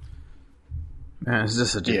 Man, is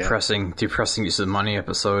this a depressing use of money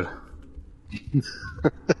episode?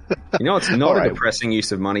 You know, it's not a depressing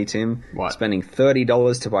use of money, Tim. What? Spending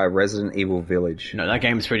 $30 to buy Resident Evil Village. No, that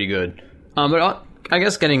game's pretty good. But I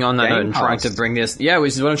guess getting on that note and trying to bring this... Yeah,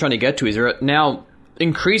 which is what I'm trying to get to, is there are now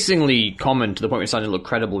increasingly common to the point where it's starting to look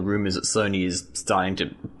credible rumors that Sony is starting to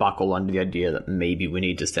buckle under the idea that maybe we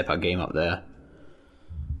need to step our game up there.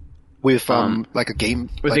 With like a game...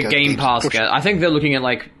 With like a Game Pass... I think they're looking at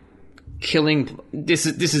like killing... This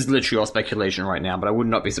is literally all speculation right now, but I would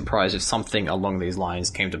not be surprised if something along these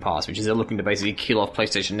lines came to pass, which is they're looking to basically kill off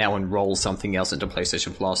PlayStation Now and roll something else into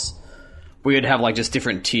PlayStation Plus. We would have like just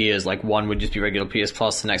different tiers, like one would just be regular PS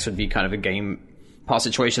Plus, the next would be kind of a Game Pass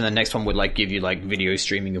situation, the next one would like give you like video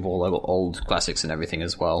streaming of all old classics and everything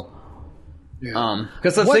as well. Yeah.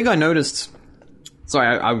 Because the thing I noticed... Sorry,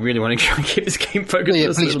 I really want to keep this game focused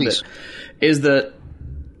just a little bit. Is that...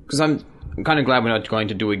 Because I'm kind of glad we're not going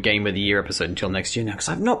to do a Game of the Year episode until next year now, because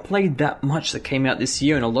I've not played that much that came out this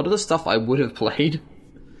year, and a lot of the stuff I would have played,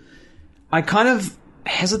 I kind of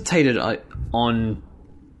hesitated on...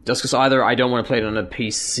 Just because either I don't want to play it on a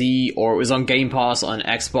PC, or it was on Game Pass on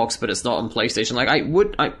Xbox, but it's not on PlayStation. Like,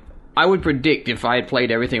 I would predict if I had played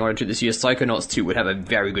everything I wanted to this year, Psychonauts 2 would have a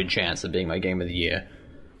very good chance of being my Game of the Year.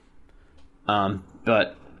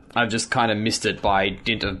 But I've just kind of missed it by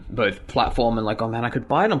dint of both platform and like, oh man, I could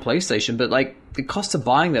buy it on PlayStation, but like, the cost of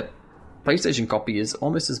buying that PlayStation copy is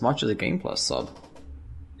almost as much as a Game Plus sub.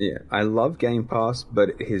 Yeah, I love Game Pass, but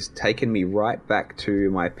it has taken me right back to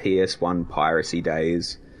my PS1 piracy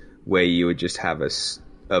days, where you would just have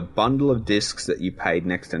a bundle of discs that you paid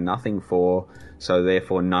next to nothing for, so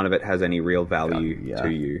therefore none of it has any real value to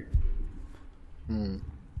you.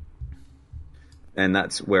 And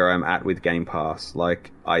that's where I'm at with Game Pass.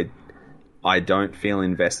 Like, I don't feel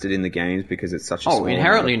invested in the games because it's such a small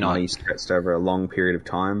inherently amount of money stretched over a long period of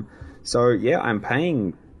time. So yeah, I'm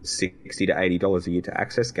paying $60 to $80 a year to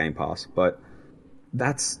access Game Pass, but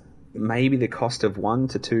that's maybe the cost of 1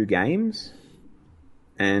 to 2 games.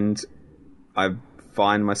 And I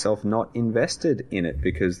find myself not invested in it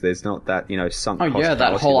because there's not that, sunk cost. Oh yeah,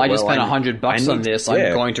 that whole I just spent $100 on this,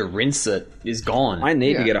 I'm going to rinse it, is gone. I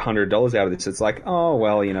need to get $100 out of this. It's like, oh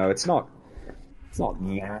well, it's not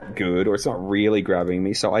that good, or it's not really grabbing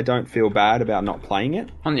me, so I don't feel bad about not playing it.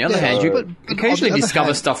 On the other hand, you occasionally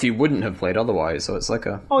discover stuff you wouldn't have played otherwise, so it's like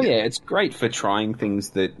a... Oh yeah, it's great for trying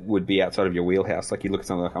things that would be outside of your wheelhouse. Like, you look at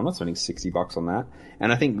something like, I'm not spending $60 on that.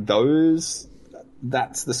 And I think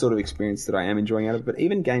that's the sort of experience that I am enjoying out of it. But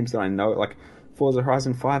even games that I know, like Forza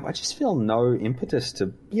Horizon 5, I just feel no impetus to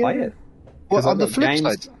play it. Well, on the flip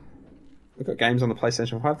side... I've got games on the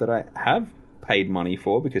PlayStation 5 that I have paid money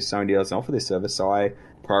for because Sony doesn't offer this service, so I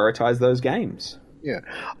prioritize those games. Yeah.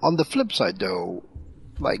 On the flip side, though,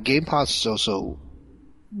 like, Game Pass is also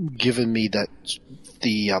given me that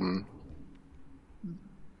the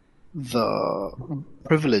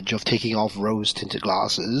privilege of taking off rose-tinted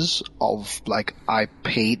glasses of, like, I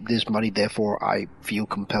paid this money, therefore I feel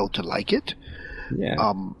compelled to like it.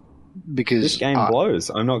 Yeah. Because this game blows.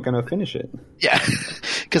 I'm not going to finish it. Yeah.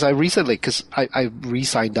 Because I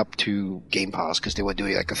re-signed up to Game Pass because they were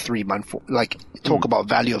doing like a 3-month, talk about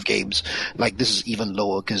value of games. Like, this is even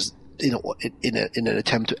lower because, in an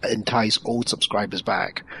attempt to entice old subscribers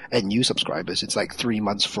back and new subscribers, it's like 3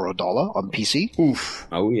 months for $1 on PC. Oof.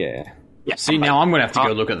 Oh yeah. See, now I'm going to have to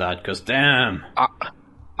go look at that because damn.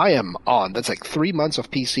 I am on. That's like 3 months of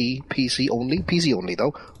PC only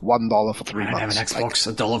though. $1 for 3 months. I have an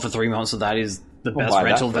Xbox, $1 for 3 months, so that is the best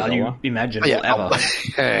rental value imaginable ever.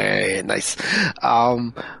 Hey, nice.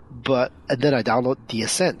 But and then I download The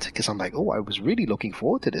Ascent because I'm like, I was really looking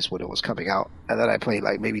forward to this when it was coming out, and then I played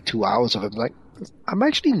like maybe 2 hours of it. I'm like, I'm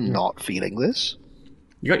actually not feeling this.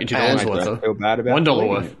 You got your $2 worth, though. Feel bad about $1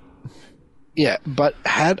 worth. Yeah, but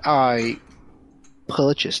had I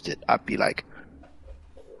purchased it, I'd be like,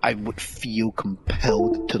 I would feel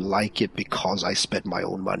compelled to like it because I spent my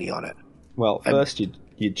own money on it. Well, first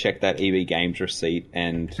you'd check that EB Games receipt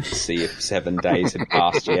and see if 7 days had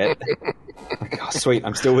passed yet. Like, oh, sweet,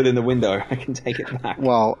 I'm still within the window. I can take it back.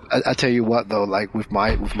 Well, I tell you what though, like with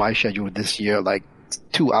my schedule this year, like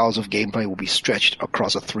 2 hours of gameplay will be stretched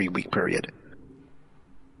across a 3-week period.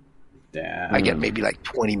 Damn. I get maybe like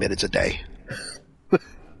 20 minutes a day.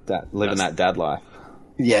 Living that dad life.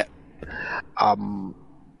 Yeah.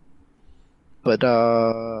 But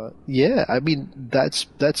yeah, I mean that's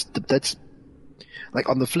like,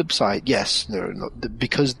 on the flip side, yes,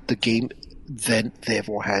 because the game then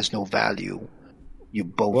therefore has no value. You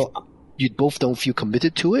both don't feel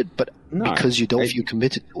committed to it, but because you don't feel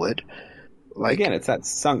committed to it, like, again, it's that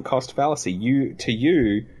sunk cost fallacy. To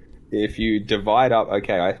you, if you divide up,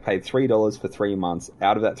 okay, I paid $3 for 3 months.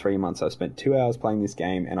 Out of that 3 months, I've spent 2 hours playing this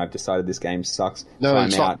game, and I've decided this game sucks. No, so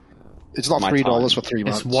it's I'm not. out. It's not $3 for 3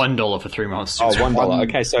 months. It's $1 for 3 months. Oh, $1.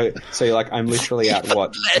 Okay, so you're like, I'm literally at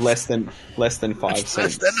what? less than 5 cents.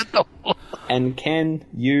 Less than $1. And can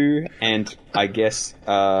you, and I guess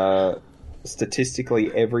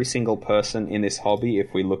statistically every single person in this hobby,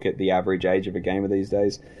 if we look at the average age of a gamer these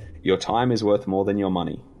days, your time is worth more than your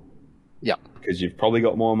money. Yeah. Because you've probably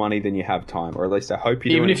got more money than you have time, or at least I hope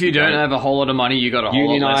you do. Even if you don't have a whole lot of money, you got a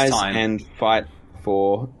whole lot less time. And fight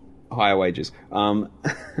for higher wages.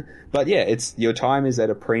 But yeah, it's your time is at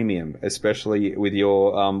a premium, especially with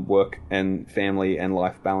your work and family and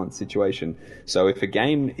life balance situation. So if a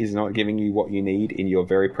game is not giving you what you need in your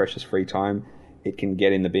very precious free time, it can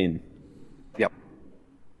get in the bin. Yep.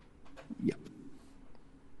 Yep.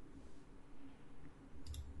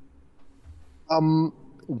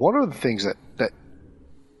 One of the things that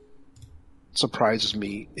surprises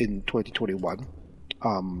me in 2021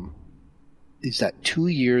 is that 2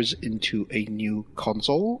 years into a new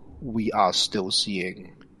console, we are still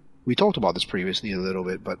seeing. We talked about this previously a little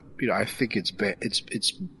bit, but I think it's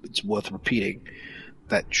worth repeating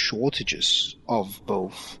that shortages of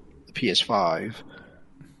both the PS5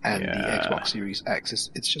 and the Xbox Series X,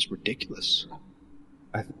 it's just ridiculous.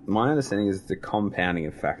 My understanding is the compounding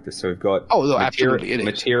of factors. So we've got absolutely, it is.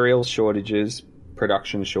 Material shortages,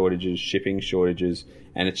 production shortages, shipping shortages,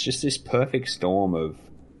 and it's just this perfect storm of.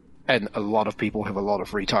 And a lot of people have a lot of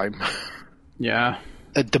free time. Yeah.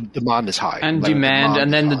 The demand is high. And demand,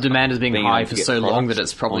 and then the demand has been high for so long that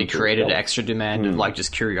it's probably created shelf. Extra demand of like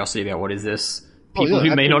just curiosity about what is this. People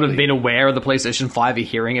who may not have been aware of the PlayStation 5 are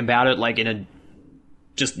hearing about it like in a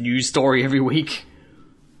just news story every week.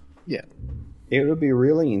 Yeah. It would be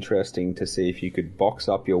really interesting to see if you could box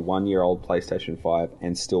up your 1-year-old PlayStation 5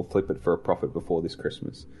 and still flip it for a profit before this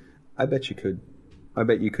Christmas. I bet you could. I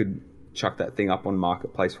bet you could chuck that thing up on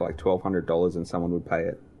Marketplace for like $1,200 and someone would pay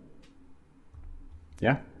it.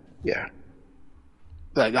 Yeah. Yeah.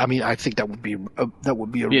 I mean, I think that would be a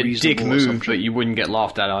reasonable dick move, assumption. but you wouldn't get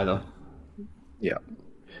laughed at either. Yeah.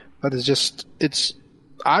 But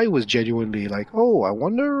I was genuinely like, oh, I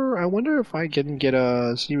wonder if I can get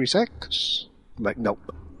a Series X. Like, nope.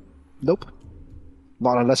 Not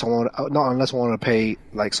unless I want to pay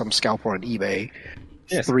like some scalper on eBay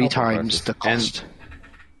 3 times the cost.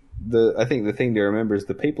 I think the thing to remember is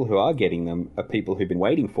the people who are getting them are people who've been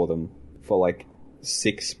waiting for them for like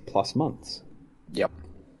 6+ months. Yep.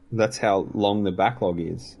 That's how long the backlog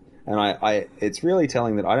is. And it's really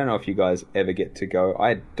telling that I don't know if you guys ever get to go.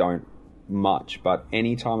 I don't much, but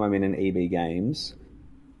anytime I'm in an EB Games,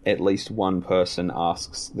 at least one person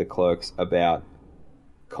asks the clerks about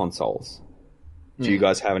consoles. Do you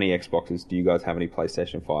guys have any Xboxes? Do you guys have any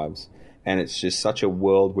PlayStation 5s? And it's just such a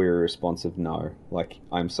world-weary response of no. Like,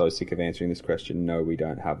 I'm so sick of answering this question. No, we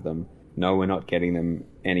don't have them. No, we're not getting them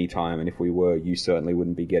anytime. And if we were, you certainly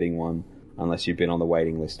wouldn't be getting one unless you've been on the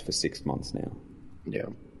waiting list for 6 months now. Yeah.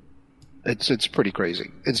 It's pretty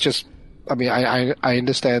crazy. It's just, I mean, I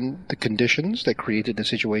understand the conditions that created the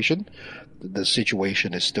situation. The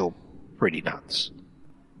situation is still pretty nuts.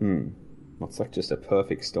 It's like just a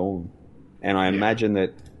perfect storm. And I imagine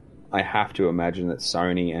that, I have to imagine that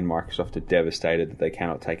Sony and Microsoft are devastated that they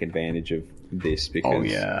cannot take advantage of this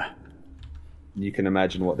because you can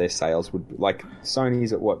imagine what their sales would be. Like,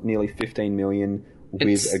 Sony's at what, nearly 15 million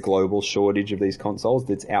with a global shortage of these consoles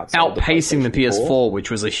that's outpacing the PS4, which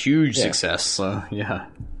was a huge success. So, yeah.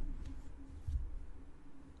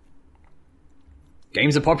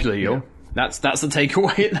 Games are popular, yo. Yeah. That's the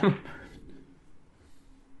takeaway.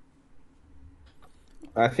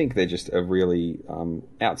 I think they're just a really,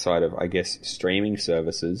 outside of, I guess, streaming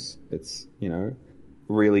services, it's,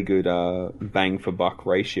 really good bang for buck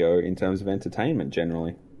ratio in terms of entertainment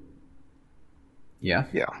generally. Yeah.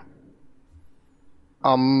 Yeah.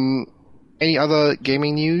 Any other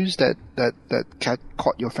gaming news that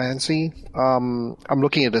caught your fancy? I'm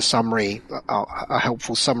looking at a summary, a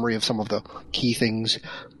helpful summary of some of the key things.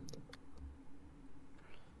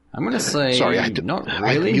 I'm going to say, sorry, I had to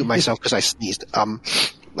mute myself because I sneezed.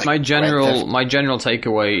 My general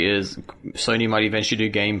takeaway is Sony might eventually do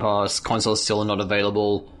Game Pass. Consoles still are not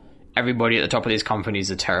available. Everybody at the top of these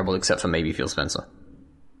companies are terrible except for maybe Phil Spencer.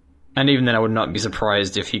 And even then, I would not be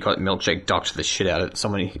surprised if he got Milkshake docked the shit out of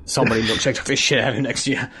somebody milkshaked the shit out of him next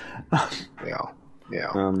year. Yeah.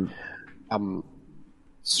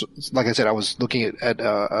 So, like I said, I was looking at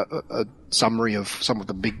a summary of some of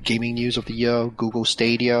the big gaming news of the year. Google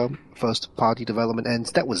Stadia, first party development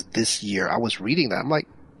ends. That was this year. I was reading that. I'm like,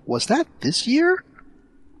 was that this year?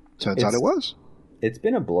 Turns out it was. It's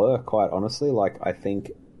been a blur, quite honestly. Like, I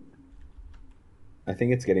think I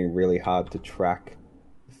think it's getting really hard to track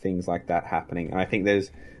things like that happening. And I think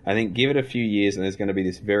give it a few years and there's going to be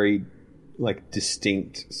this very like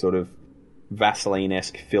distinct sort of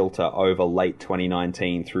Vaseline-esque filter over late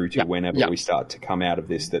 2019 through to whenever we start to come out of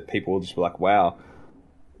this, that people will just be like, wow,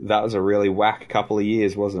 that was a really whack couple of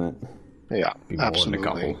years, wasn't it? Yeah,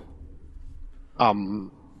 absolutely.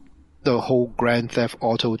 The whole Grand Theft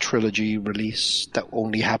Auto trilogy release that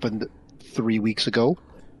only happened 3 weeks ago.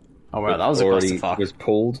 Oh wow, that was a clusterfuck. Was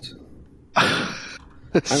pulled.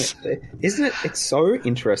 Isn't it? It's so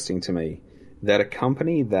interesting to me that a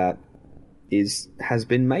company that has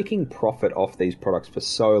been making profit off these products for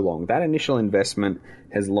so long, that initial investment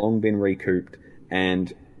has long been recouped,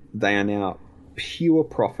 and they are now pure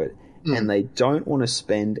profit, and they don't want to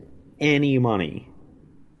spend any money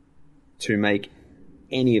to make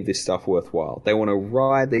any of this stuff worthwhile. They want to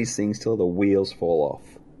ride these things till the wheels fall off.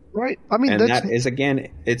 Right. I mean, and that is, again,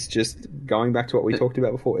 it's just going back to what we talked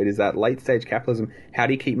about before. It is that late stage capitalism. How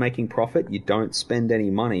do you keep making profit? You don't spend any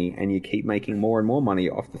money, and you keep making more and more money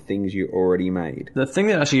off the things you already made. The thing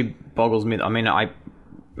that actually boggles me, I mean,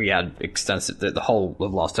 we had extensive, the whole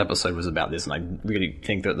of last episode was about this, and I really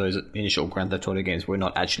think that those initial Grand Theft Auto games were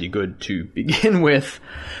not actually good to begin with.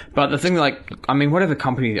 But the thing, like, I mean, whatever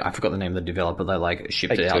company, I forgot the name of the developer they like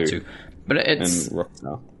shipped it out to, but it's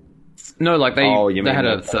no, like they had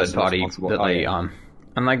a third party that they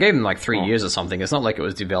and they gave them like 3 years or something. It's not like it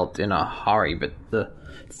was developed in a hurry, but the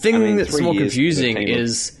thing that's more confusing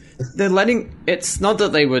is they're letting. It's not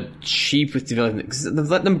that they were cheap with development, because they've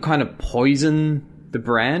let them kind of poison the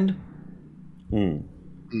brand. The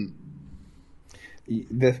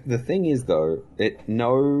thing is, though, at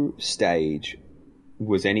no stage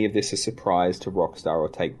was any of this a surprise to Rockstar or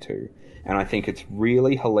Take-Two. And I think it's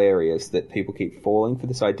really hilarious that people keep falling for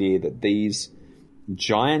this idea that these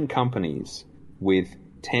giant companies with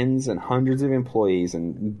tens and hundreds of employees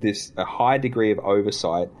and a high degree of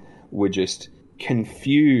oversight were just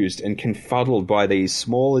confused and confuddled by these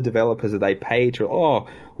smaller developers that they paid to,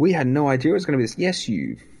 we had no idea it was going to be this. Yes,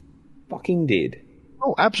 you fucking did.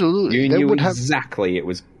 Oh, absolutely. You knew exactly it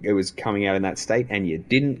was coming out in that state, and you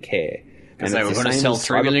didn't care. Because they were going to sell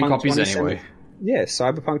 3 million copies anyway. Yeah,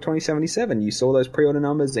 Cyberpunk 2077. You saw those pre-order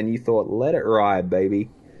numbers and you thought, let it ride, baby.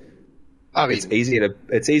 I mean,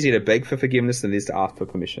 it's easier to beg for forgiveness than it is to ask for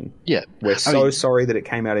permission. Yeah. We're sorry that it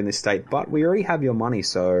came out in this state, but we already have your money,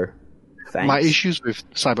 so thanks. My issues with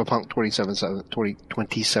Cyberpunk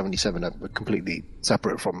 2077 are completely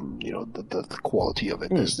separate from, the quality of it.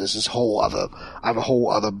 There's this whole other... I have a whole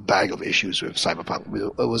other bag of issues with Cyberpunk.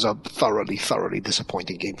 It was a thoroughly, thoroughly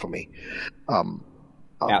disappointing game for me.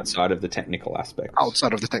 Outside of the technical aspects.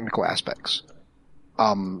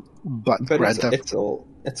 But it's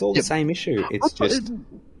all the same issue. It's just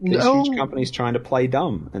these huge companies trying to play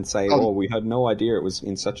dumb and say, we had no idea it was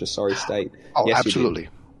in such a sorry state. Oh, yes, absolutely.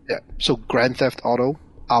 Yeah. So Grand Theft Auto,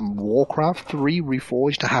 Warcraft 3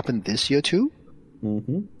 Reforged happened this year too.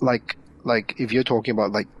 Mm-hmm. Like if you're talking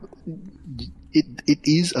about it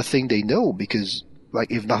is a thing they know, because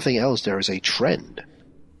if nothing else, there is a trend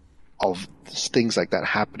of things like that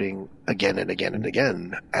happening again and again and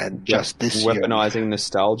again, and just this weaponizing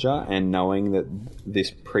nostalgia and knowing that this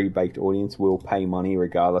pre-baked audience will pay money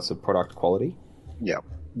regardless of product quality. Yeah,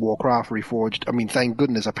 Warcraft Reforged. I mean, thank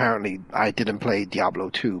goodness. Apparently, I didn't play Diablo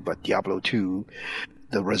 2, but Diablo 2,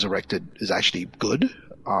 the Resurrected, is actually good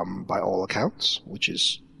by all accounts, which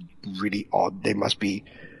is really odd. They must be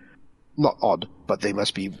not odd, but they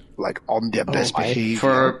must be on their best behavior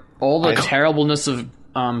for all the terribleness of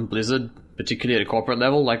Blizzard, particularly at a corporate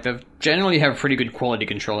level. They generally have pretty good quality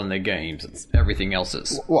control in their games. It's everything else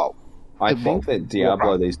is... Well, I think that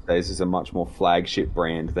Diablo these days is a much more flagship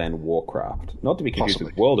brand than Warcraft. Not to be confused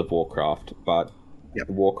with World of Warcraft, but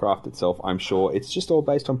Warcraft itself, I'm sure, it's just all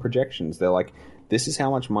based on projections. They're like, this is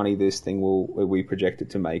how much money this thing we project it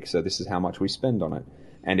to make, so this is how much we spend on it.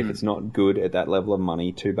 And if it's not good at that level of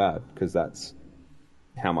money, too bad, because that's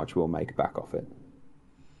how much we'll make back off it.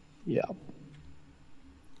 Yeah.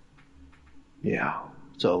 Yeah,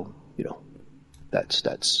 so, that's...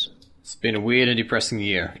 It's been a weird and depressing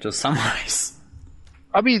year, to summarize.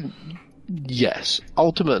 I mean, yes.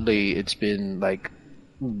 Ultimately, it's been,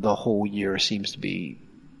 the whole year seems to be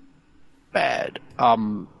bad.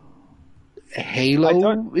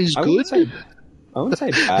 Halo is good? I wouldn't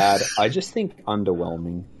say bad. I just think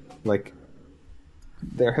underwhelming.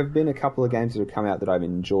 There have been a couple of games that have come out that I've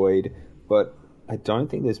enjoyed, but I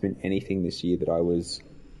don't think there's been anything this year that I was...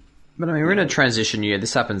 But I mean, we're in a transition year.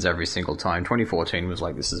 This happens every single time. 2014 was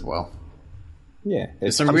like this as well. Yeah.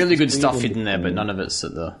 There's some really good stuff hidden there, but none of it's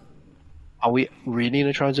at the... Are we really in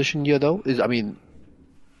a transition year, though?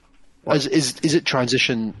 Is it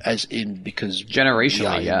transition as in because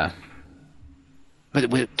Generationally, yeah. But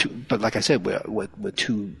but like I said, we're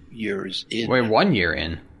 2 years in. We're 1 year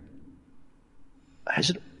in. Has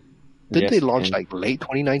it? Didn't they launch like late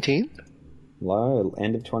 2019? No,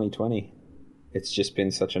 end of 2020. It's just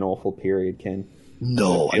been such an awful period, Ken.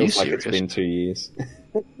 No, it feels like it's been 2 years.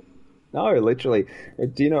 No, literally.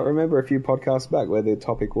 Do you not remember a few podcasts back where the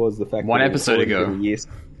topic was the fact one episode ago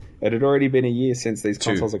it had already been a year since these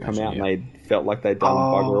consoles had come out, and they felt like they'd done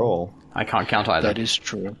bugger all. I can't count either. That is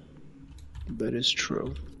true. That is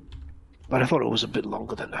true. But I thought it was a bit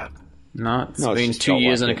longer than that. No, it's been 2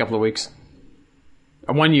 years and a couple of weeks.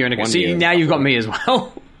 1 year and a couple. See, now you've got me as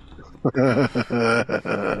well.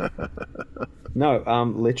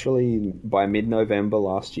 No, literally by mid-November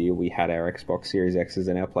last year, we had our Xbox Series X's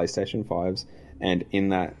and our PlayStation 5s, and in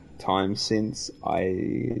that time since,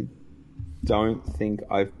 I don't think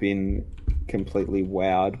I've been completely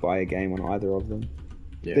wowed by a game on either of them.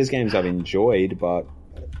 Yeah. There's games I've enjoyed, but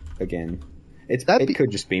again, it could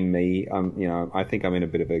just be me. I think I'm in a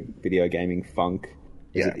bit of a video gaming funk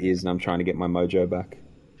as it is, and I'm trying to get my mojo back.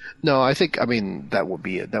 No, I think that would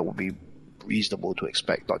be reasonable to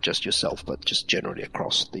expect, not just yourself, but just generally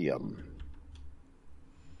across the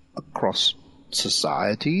across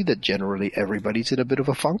society. That generally everybody's in a bit of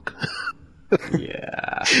a funk.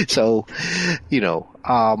 Yeah. So,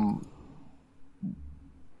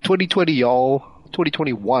 2020, y'all.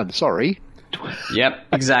 2021. Sorry. Yep.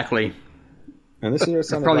 Exactly. And this is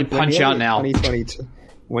probably punch out now. 2022.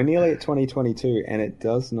 We're nearly at 2022, and it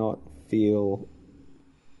does not feel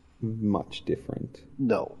much different.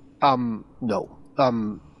 No. No.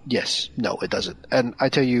 Yes. No, it doesn't. And I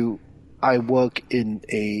tell you, I work in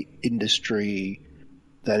a industry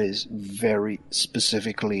that is very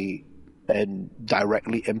specifically and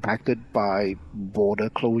directly impacted by border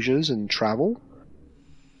closures and travel.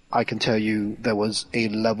 I can tell you there was a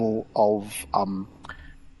level of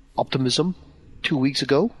optimism 2 weeks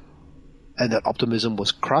ago, and that optimism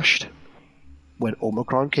was crushed when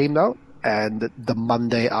Omicron came out. And the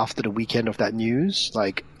Monday after the weekend of that news,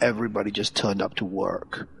 like, everybody just turned up to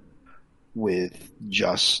work with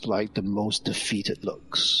just like the most defeated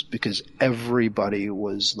looks, because everybody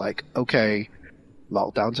was like, okay,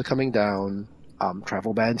 lockdowns are coming down,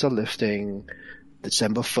 travel bans are lifting,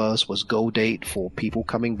 December 1st was go date for people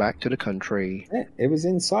coming back to the country. Yeah, it was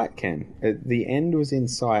in sight, Ken. The end was in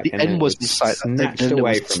sight. The end was in sight. Snatched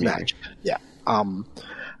away from you. Yeah.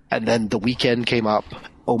 And then the weekend came up,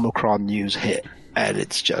 Omicron news hit, and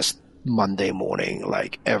it's just Monday morning,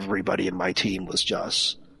 like, everybody in my team was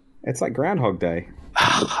just... It's like Groundhog Day.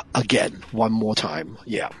 Again, one more time.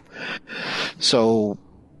 Yeah. So...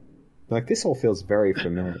 Like, this all feels very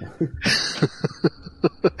familiar.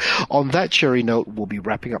 On that cheery note, we'll be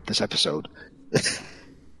wrapping up this episode.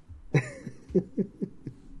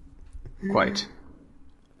 Quite.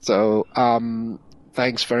 So,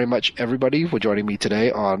 thanks very much, everybody, for joining me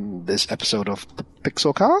today on this episode of the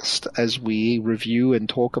PixelCast as we review and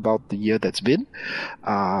talk about the year that's been.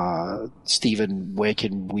 Stephen, where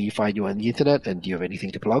can we find you on the internet, and do you have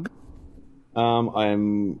anything to plug?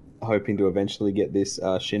 I'm hoping to eventually get this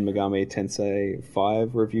Shin Megami Tensei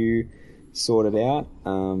 5 review sorted out,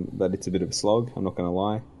 but it's a bit of a slog, I'm not going to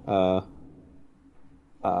lie.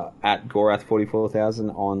 At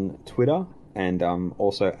Gorath44000 on Twitter, and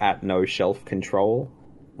also at No Shelf Control.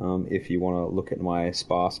 If you want to look at my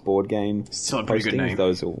sparse board game still a pretty postings, good name.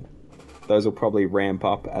 Those will probably ramp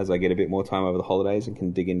up as I get a bit more time over the holidays and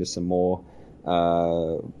can dig into some more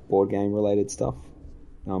board game related stuff.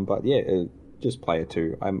 But yeah, just play it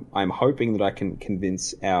too. I'm hoping that I can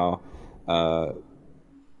convince our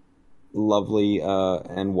lovely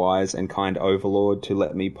and wise and kind overlord to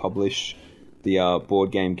let me publish the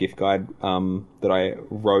board game gift guide that I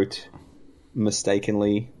wrote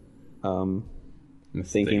mistakenly,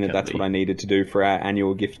 thinking that that's what I needed to do for our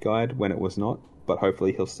annual gift guide when it was not. But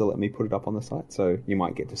hopefully he'll still let me put it up on the site, so you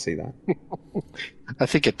might get to see that. I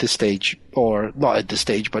think at this stage, or not at this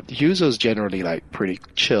stage, but users generally like pretty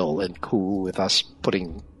chill and cool with us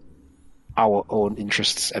putting our own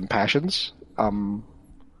interests and passions.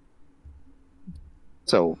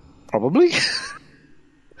 So probably.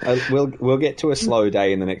 We'll get to a slow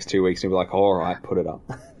day in the next 2 weeks and we'll be like, all right, put it up.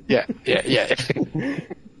 Yeah.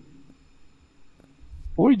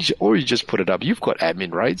 Or you just put it up. You've got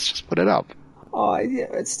admin rights. Just put it up. Oh, yeah,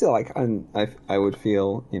 it's still like I would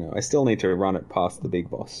feel, I still need to run it past the big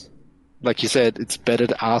boss. Like you said, it's better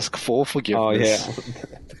to ask for forgiveness. Oh,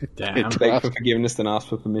 yeah. Damn. Beg for forgiveness than ask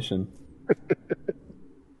for permission.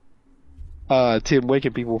 Tim, where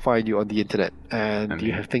can people find you on the internet? And do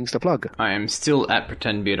you have things to plug? I am still at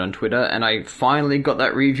PretendBeard on Twitter, and I finally got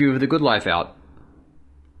that review of The Good Life out.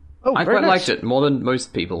 Oh, I very quite nice. liked it, more than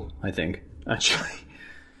most people, I think, actually.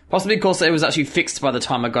 Possibly because it was actually fixed by the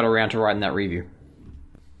time I got around to writing that review.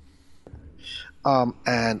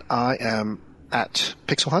 And I am at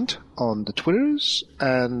Pixel Hunt on the Twitters,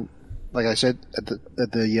 and like I said at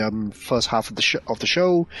the first half of the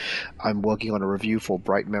show, I'm working on a review for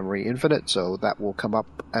Bright Memory Infinite, so that will come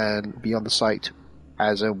up and be on the site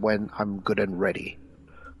as and when I'm good and ready.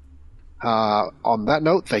 On that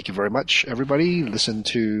note, thank you very much, everybody. Listen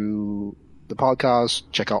to the podcast,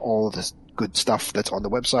 check out all of this good stuff that's on the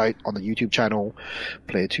website, on the YouTube channel,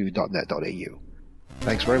 player2.net.au.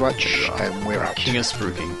 Thanks very much, and we're out. King of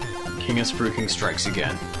Spruiking. King of Spruiking strikes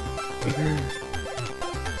again.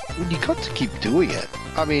 You got to keep doing it.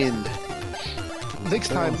 I mean, next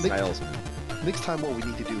time what we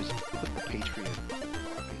need to do is put the Patreon